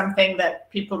progress with something that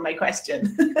people may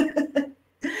question.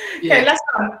 Yeah. Okay,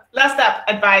 last up,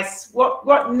 advice.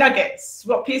 What nuggets,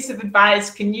 what piece of advice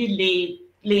can you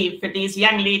leave for these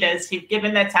young leaders who've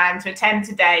given their time to attend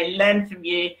today, learn from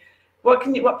you? What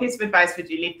piece of advice would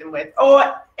you leave them with?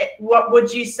 Or what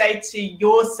would you say to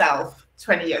yourself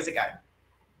 20 years ago?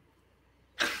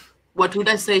 What would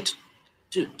I say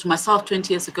to myself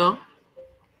 20 years ago?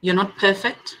 You're not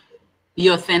perfect, be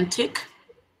authentic,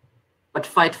 but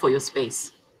fight for your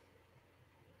space.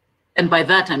 And by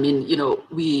that, I mean,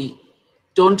 we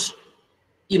don't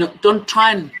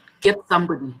try and get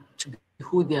somebody to be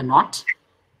who they're not,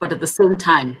 but at the same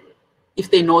time, if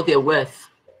they know their worth,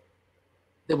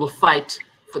 they will fight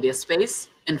for their space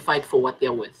and fight for what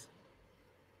they're worth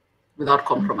without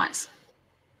compromise.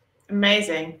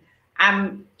 Amazing.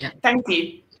 Yeah. Thank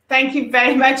you. Thank you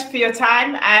very much for your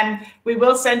time. We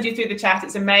will send you through the chat.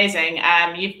 It's amazing.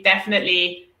 You've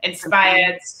definitely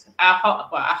inspired our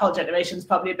whole generation's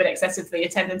probably a bit excessive for the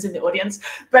attendance in the audience,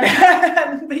 but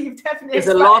you've definitely there's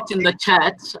a lot in the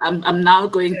chat. I'm now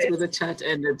going through the chat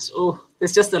and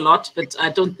there's just a lot, but I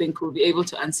don't think we'll be able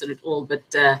to answer it all. But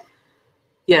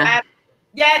yeah.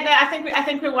 No, I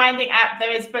think we're winding up.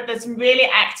 There's some really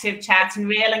active chat and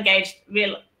really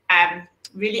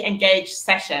engaged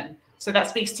session. So that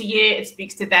speaks to you, it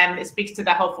speaks to them, it speaks to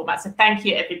the whole format. So thank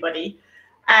you, everybody.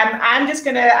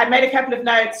 I made a couple of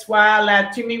notes while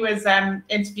Tumi was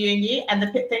interviewing you, and the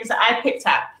things that I picked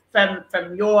up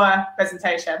from your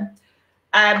presentation.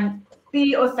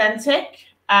 Be authentic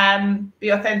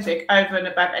over and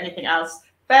above anything else.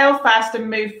 Fail fast and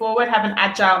move forward, have an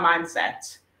agile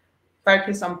mindset.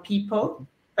 Focusing on people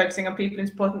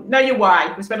is important. Know your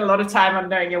why. We spent a lot of time on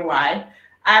knowing your why.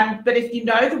 But if you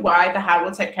know the why, the how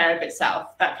will take care of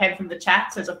itself. That came from the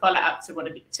chat as a follow-up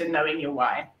to knowing your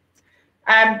why.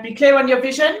 Be clear on your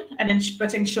vision,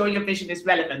 but ensure your vision is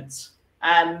relevant.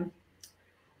 And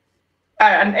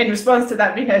in response to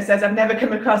that, Vino says, I've never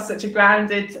come across such a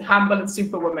grounded, humble, and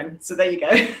superwoman. So there you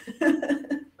go.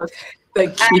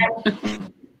 Thank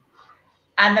you.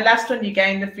 And the last one, you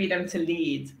gain the freedom to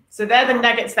lead. So they're the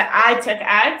nuggets that I took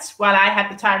out while I had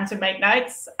the time to make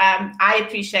notes. I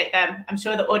appreciate them. I'm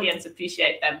sure the audience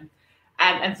appreciate them.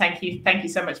 And thank you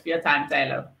so much for your time,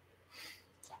 Taelo.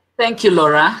 Thank you,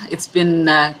 Laura. It's been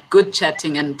good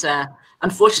chatting, and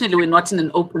unfortunately, we're not in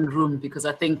an open room because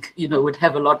I think we'd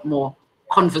have a lot more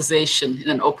conversation in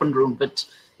an open room. But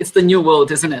it's the new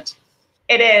world, isn't it?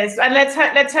 It is, and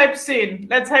let's hope soon.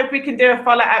 Let's hope we can do a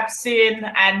follow-up soon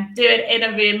and do it in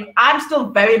a room. I'm still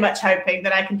very much hoping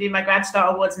that I can do my Grad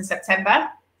Star Awards in September.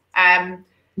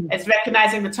 It's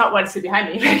recognizing the top ones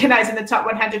behind me, recognizing the top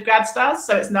 100 Grad Stars.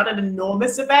 So it's not an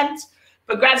enormous event.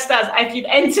 But Grad Stars, if you've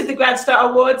entered the Grad Star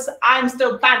Awards, I'm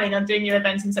still planning on doing your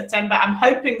event in September. I'm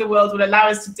hoping the world will allow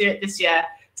us to do it this year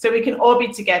so we can all be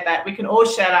together, we can all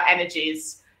share our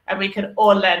energies, and we can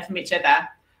all learn from each other.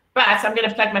 But I'm going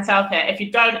to plug myself here. If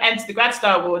you don't enter the Grad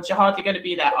Star Awards, you're hardly going to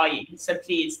be there, are you? So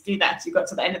please do that. You've got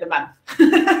to the end of the month.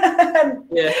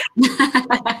 Yeah.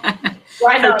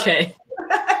 Why not? Okay.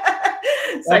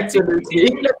 So absolutely.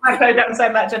 You look my program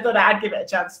so much, I thought I'd give it a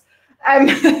chance.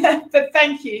 But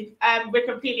thank you. We're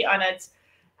completely honoured.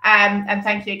 And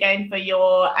thank you again for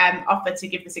your offer to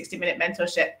give the 60-minute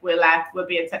mentorship. We'll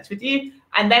be in touch with you.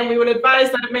 And then we will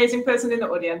advise that amazing person in the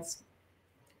audience.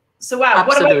 So wow,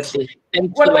 absolutely.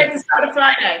 What a way to start a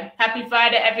Friday. Happy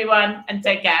Friday, everyone, and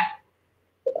take care.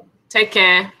 Take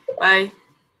care. Bye.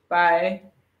 Bye.